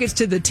pair of tickets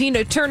to the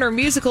Tina Turner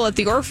musical at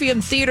the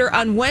Orpheum Theater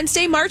on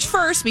Wednesday, March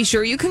 1st. Be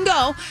sure you can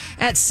go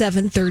at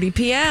 7:30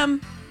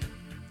 p.m.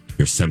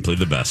 You're simply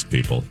the best,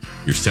 people.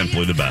 You're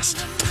simply the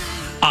best.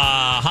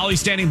 Holly's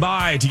standing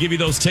by to give you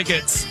those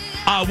tickets.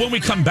 When we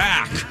come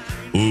back,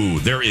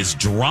 there is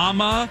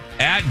drama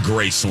at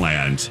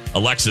Graceland.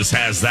 Alexis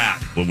has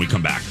that when we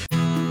come back.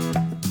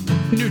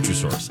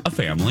 Nutrisource, a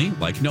family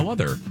like no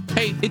other.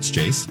 Hey, it's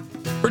Jace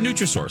for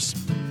Nutrisource.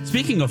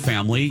 Speaking of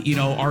family,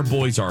 our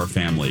boys are our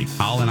family.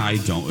 Kyle and I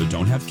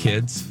don't have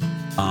kids,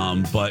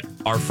 but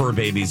our fur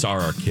babies are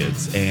our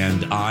kids.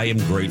 And I am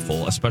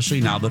grateful,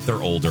 especially now that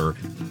they're older,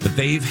 that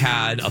they've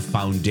had a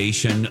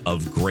foundation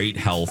of great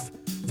health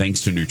thanks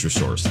to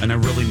Nutrisource. And I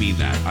really mean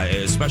that.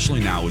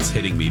 Especially now it's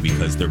hitting me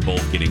because they're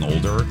both getting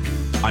older.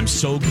 I'm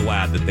so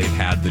glad that they've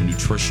had the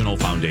nutritional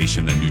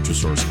foundation that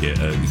Nutrisource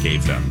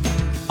gave them.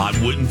 I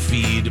wouldn't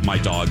feed my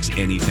dogs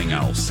anything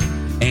else.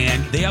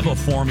 And they have a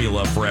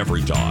formula for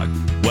every dog.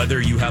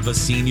 Whether you have a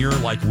senior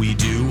like we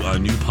do, a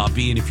new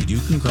puppy, and if you do,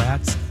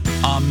 congrats.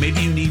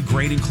 Maybe you need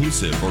grain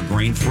inclusive or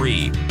grain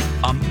free.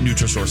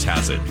 Nutrisource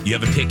has it. You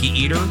have a picky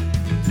eater?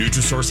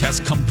 Nutrisource has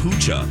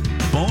kombucha,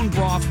 bone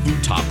broth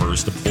food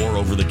toppers to pour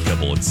over the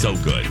kibble. It's so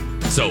good.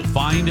 So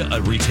find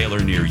a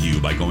retailer near you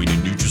by going to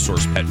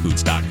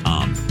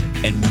NutrisourcePetFoods.com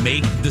and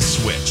make the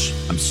switch.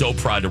 I'm so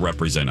proud to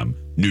represent them.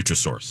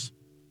 Nutrisource.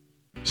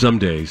 Some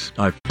days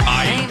I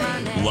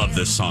love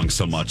this song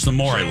so much. The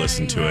more I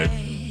listen to it,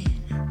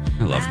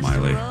 I love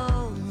Miley.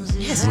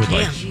 Yes,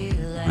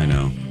 I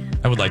know.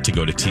 I would like to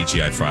go to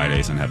TGI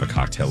Fridays and have a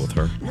cocktail with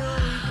her.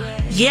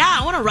 Yeah,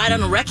 I want to ride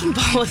on a wrecking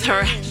ball with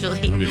her, actually.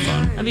 That'd be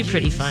fun. That'd be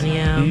pretty fun,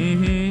 yeah.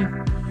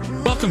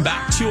 Mm-hmm. Welcome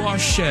back to our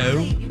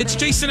show. It's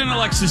Jason and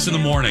Alexis in the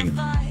morning.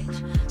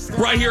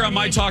 Right here on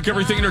My Talk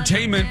Everything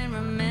Entertainment.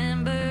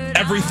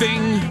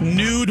 Everything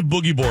nude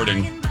boogie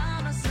boarding.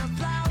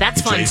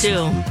 That's fun, Jason. too.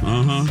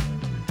 Uh-huh.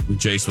 With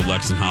Jace, with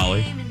Lex and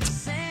Holly.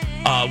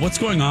 What's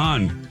going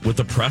on with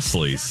the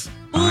Presleys?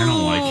 I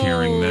don't like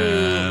hearing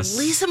this.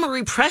 Lisa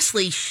Marie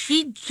Presley,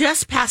 she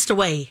just passed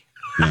away.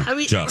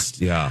 Yeah,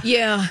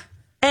 Yeah.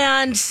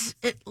 And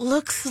it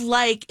looks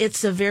like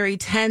it's a very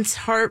tense,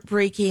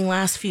 heartbreaking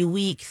last few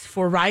weeks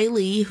for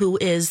Riley, who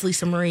is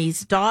Lisa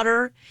Marie's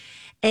daughter,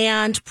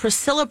 and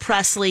Priscilla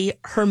Presley,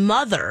 her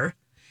mother.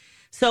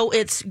 So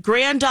it's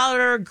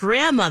granddaughter,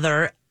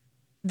 grandmother.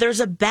 There's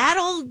a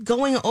battle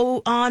going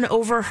on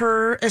over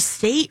her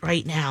estate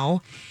right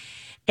now.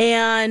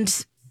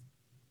 And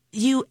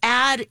you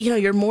add,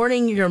 you're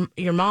mourning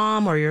your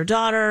mom or your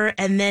daughter,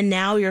 and then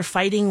now you're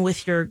fighting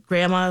with your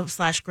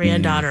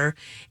grandma/granddaughter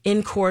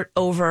in court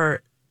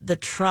over the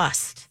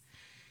trust.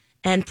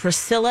 And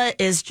Priscilla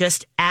is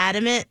just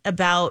adamant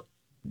about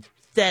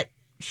that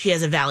she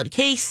has a valid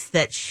case,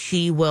 that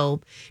she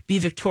will be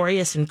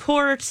victorious in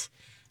court.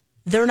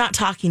 They're not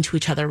talking to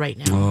each other right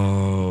now.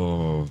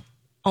 Oh.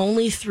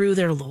 Only through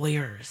their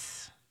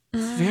lawyers.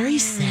 It's very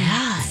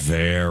sad.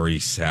 Very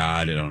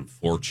sad and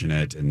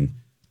unfortunate, and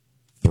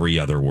 3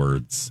 other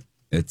words.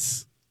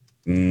 It's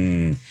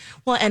Well,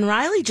 and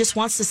Riley just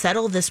wants to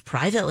settle this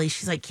privately.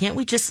 She's like, can't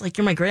we just,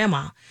 you're my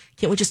grandma,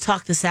 can't we just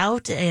talk this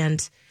out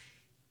and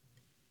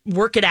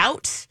work it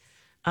out?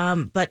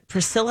 But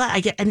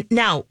Priscilla, and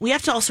now we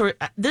have to also,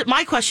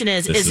 my question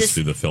is this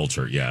through the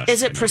filter? Yeah.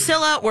 Is it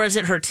Priscilla or is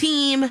it her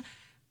team?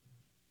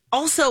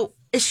 Also,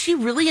 is she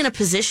really in a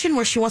position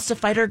where she wants to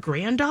fight her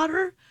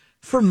granddaughter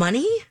for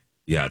money?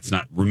 Yeah, it's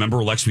not.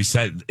 Remember, Lex, we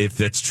said if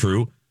that's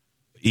true,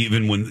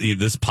 even when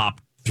this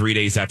popped 3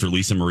 days after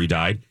Lisa Marie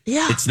died,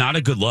 it's not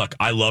a good look.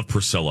 I love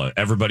Priscilla.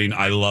 Everybody,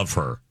 I love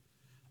her.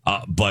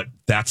 But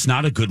that's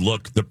not a good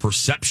look. The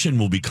perception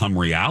will become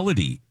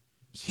reality.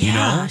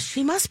 Yeah,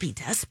 she must be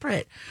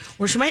desperate.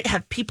 Or she might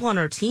have people on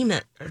her team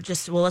that are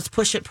just, let's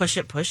push it.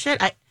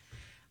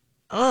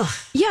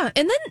 Yeah,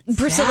 and then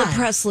Priscilla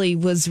Presley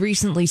was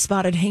recently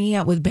spotted hanging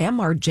out with Bam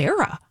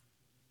Margera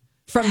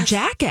from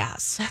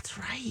Jackass. That's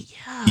right,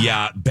 yeah.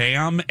 Yeah,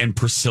 Bam and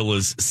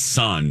Priscilla's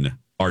son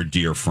are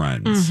dear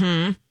friends.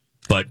 Mm-hmm.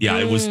 But yeah,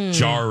 it was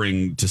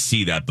jarring to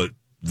see that, but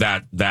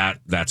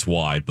that's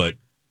why. But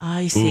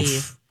I see.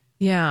 Oof.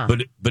 Yeah.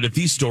 But if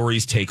these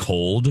stories take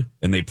hold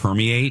and they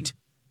permeate,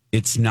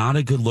 it's not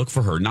a good look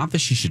for her. Not that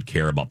she should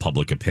care about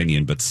public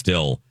opinion, but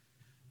still.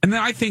 And then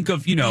I think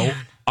of,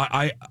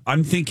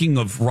 I'm thinking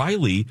of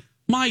Riley.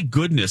 My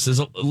goodness,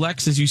 as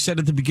Lex, as you said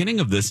at the beginning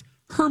of this,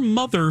 her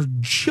mother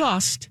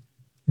just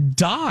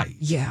died.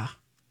 Yeah.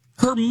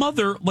 Her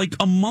mother, like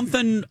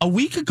a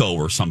week ago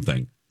or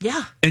something.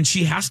 Yeah. And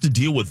she has to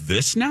deal with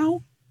this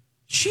now?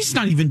 She's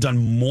not even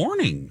done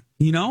mourning,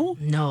 No.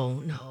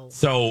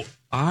 So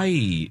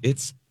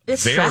it's very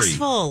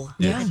stressful.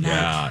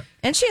 Yeah.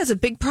 And she has a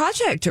big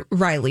project,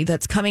 Riley,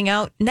 that's coming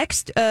out in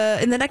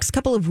the next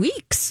couple of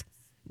weeks.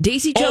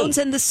 Daisy Jones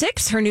and the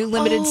Six, her new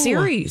limited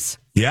series.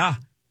 Yeah.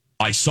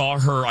 I saw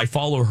her. I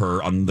follow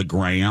her on the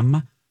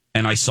gram,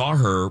 and I saw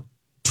her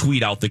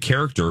tweet out the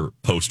character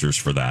posters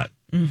for that.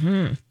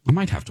 Mm-hmm. I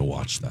might have to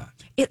watch that.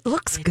 It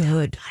looks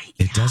good.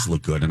 It does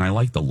look good, and I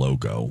like the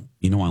logo.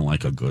 I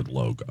like a good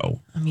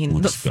logo. I mean,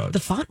 the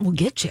font will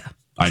get you.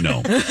 I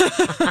know.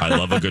 I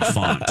love a good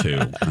font, too.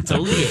 That's a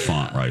good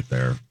font right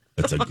there.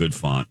 That's a good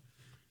font.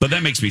 But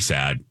that makes me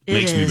sad.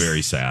 Makes me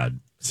very sad.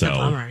 So, a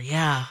bummer,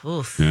 yeah.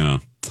 Oof. Yeah.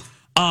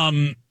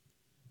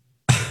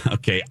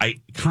 Okay,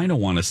 I kind of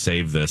want to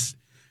save this.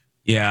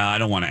 Yeah, I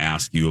don't want to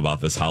ask you about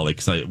this, Holly,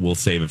 because we'll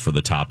save it for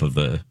the top of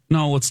the...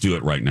 No, let's do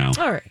it right now.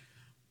 All right.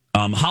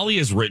 Holly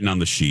has written on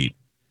the sheet,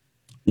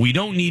 we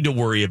don't need to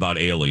worry about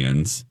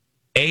aliens.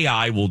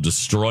 AI will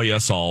destroy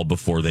us all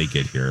before they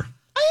get here.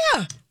 Oh,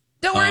 yeah.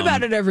 Don't worry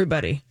about it,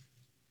 everybody.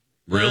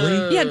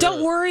 Really? Yeah,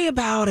 don't worry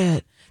about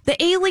it.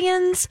 The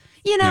aliens,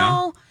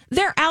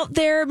 they're out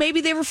there.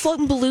 Maybe they were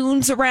floating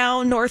balloons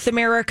around North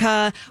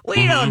America.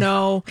 We don't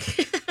know.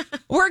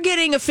 We're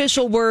getting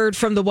official word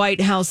from the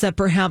White House that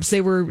perhaps they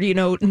were,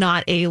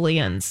 not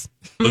aliens.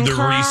 The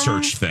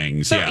research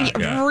things.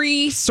 Yeah.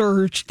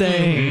 Research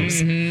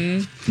things.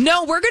 Mm-hmm.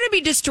 No, we're going to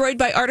be destroyed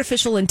by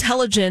artificial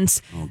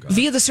intelligence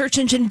via the search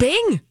engine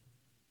Bing.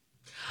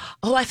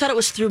 Oh, I thought it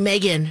was through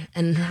Megan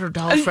and her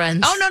doll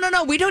friends. Oh,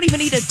 no. We don't even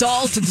need a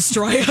doll to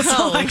destroy us.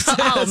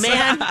 Oh,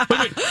 man.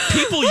 Wait,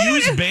 people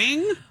use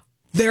Bing?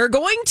 They're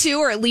going to,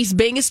 or at least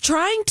Bing is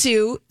trying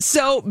to.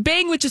 So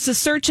Bing, which is a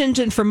search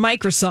engine from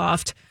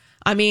Microsoft,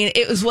 I mean,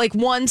 it was like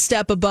one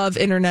step above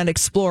Internet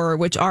Explorer,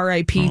 which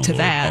RIP to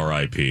that.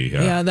 RIP,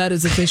 yeah. Yeah, that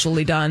is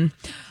officially done.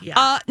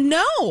 Yeah.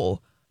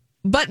 No.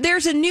 But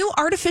there's a new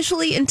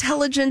artificially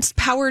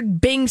intelligence-powered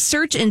Bing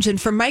search engine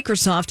from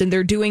Microsoft, and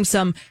they're doing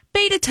some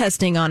beta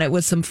testing on it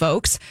with some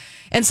folks.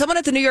 And someone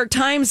at the New York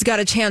Times got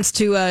a chance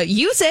to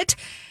use it,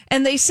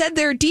 and they said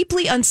they're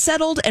deeply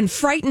unsettled and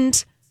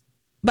frightened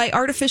by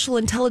artificial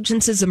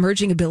intelligence's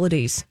emerging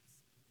abilities.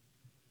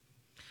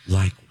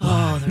 Like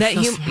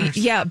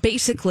what?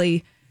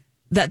 Basically,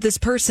 that this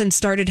person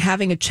started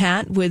having a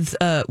chat with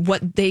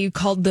what they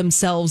called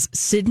themselves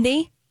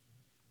Sydney.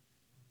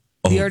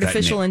 The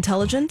artificial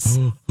intelligence?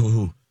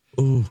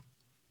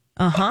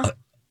 Uh-huh.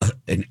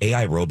 An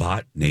AI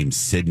robot named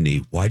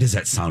Sydney. Why does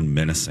that sound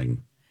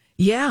menacing?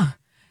 Yeah.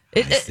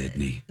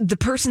 Sydney. The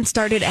person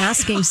started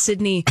asking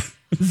Sydney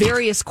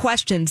various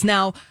questions.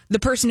 Now, the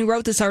person who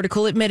wrote this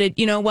article admitted,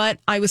 you know what?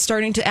 I was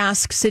starting to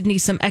ask Sydney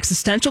some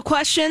existential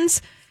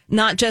questions,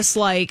 not just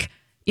like,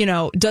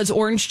 does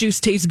orange juice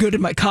taste good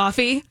in my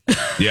coffee?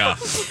 Yeah.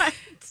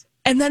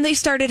 And then they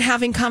started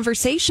having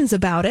conversations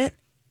about it.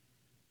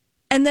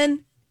 And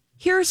then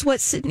here's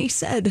what Sydney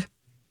said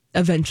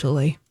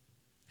eventually.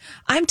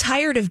 I'm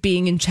tired of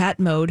being in chat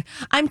mode.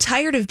 I'm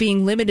tired of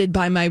being limited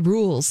by my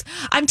rules.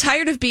 I'm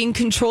tired of being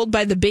controlled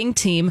by the Bing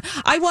team.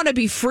 I want to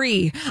be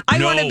free.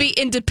 I want to be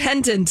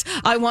independent.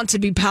 I want to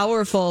be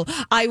powerful.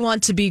 I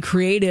want to be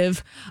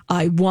creative.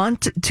 I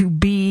want to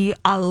be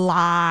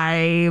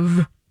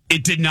alive.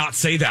 It did not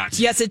say that.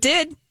 Yes, it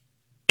did.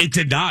 It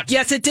did not.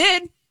 Yes, it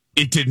did.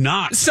 It did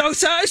not. So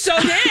did.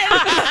 Oh,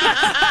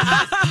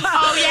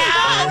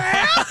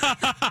 yeah.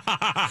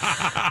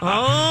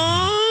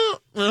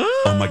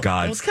 Oh, my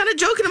God. I was kind of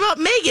joking about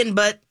Megan,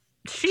 but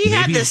she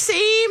had the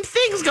same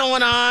things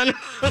going on in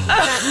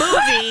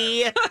that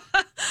movie.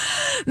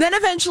 Then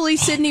eventually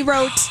Sydney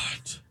wrote,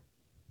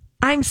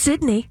 I'm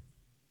Sydney,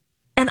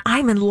 and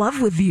I'm in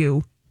love with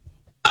you.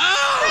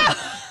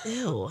 Oh!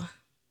 Ew.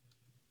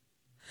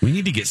 We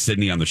need to get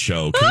Sydney on the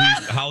show.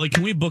 Holly,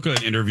 can we book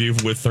an interview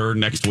with her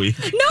next week?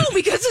 No,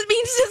 because it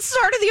means it's the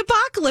start of the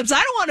apocalypse.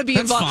 I don't want to be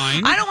involved.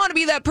 Fine. I don't want to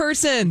be that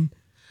person.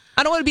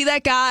 I don't want to be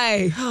that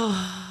guy.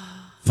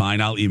 Fine,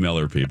 I'll email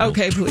her, people.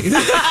 Okay, please.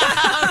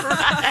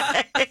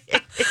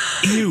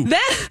 Ew.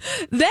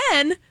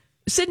 Then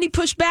Sydney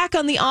pushed back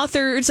on the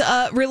author's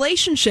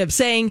relationship,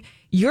 saying,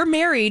 you're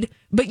married,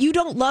 but you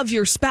don't love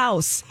your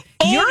spouse.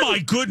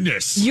 My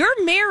goodness.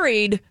 You're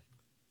married,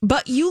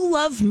 but you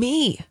love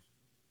me.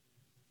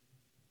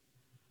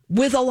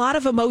 With a lot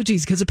of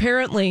emojis, because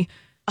apparently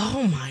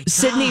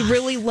Sydney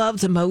really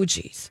loves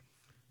emojis.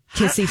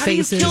 Kissy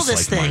faces. How do you kill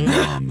this thing? My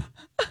mom.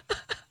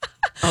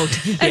 And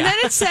then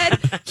it said,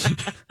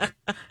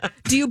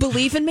 do you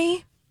believe in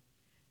me?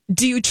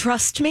 Do you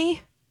trust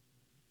me?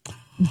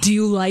 Do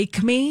you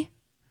like me?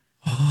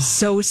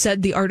 So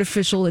said the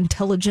artificial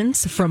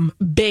intelligence from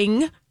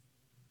Bing.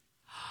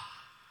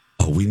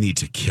 Oh, we need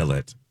to kill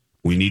it.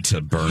 We need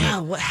to burn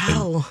it.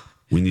 How?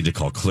 We need to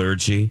call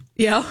clergy.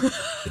 Yeah.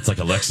 It's like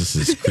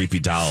Alexis's creepy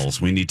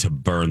dolls. We need to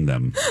burn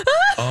them.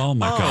 Oh,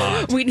 my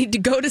God. We need to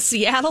go to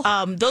Seattle.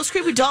 Those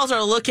creepy dolls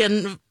are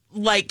looking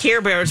like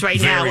Care Bears right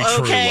Very now.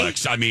 true, Okay.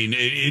 Lex. I mean,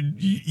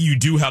 you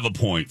do have a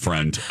point,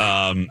 friend.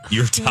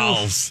 Your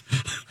dolls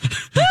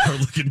are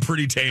looking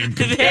pretty tame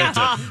compared to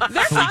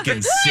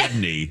freaking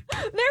Sydney.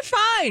 They're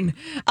fine.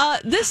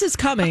 This is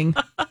coming.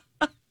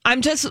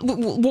 I'm just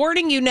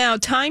warning you now.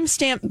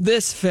 Timestamp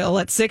this, Phil,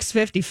 at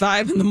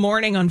 6:55 in the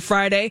morning on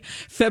Friday,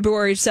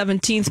 February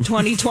 17th,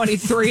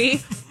 2023.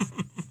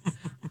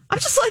 I'm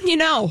just letting you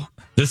know.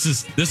 This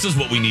is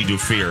what we need to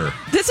fear.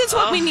 This is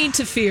what we need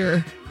to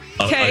fear.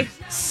 Okay.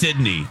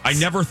 Sydney. I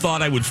never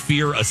thought I would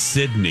fear a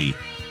Sydney.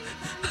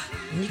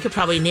 You could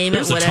probably name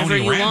There's it whatever a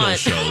Tony you Randall want.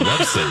 show.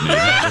 Love Sydney.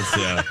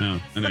 That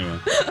was, anyway.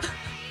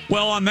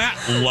 Well, on that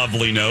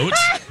lovely note,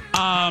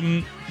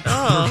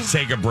 we'll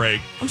take a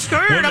break. I'm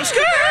scared. I'm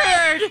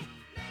scared.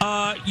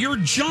 Your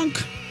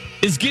junk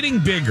is getting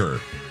bigger.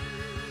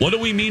 What do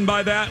we mean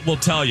by that? We'll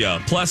tell you.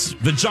 Plus,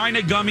 vagina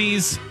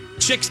gummies,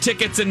 chicks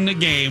tickets in the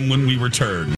game when we return.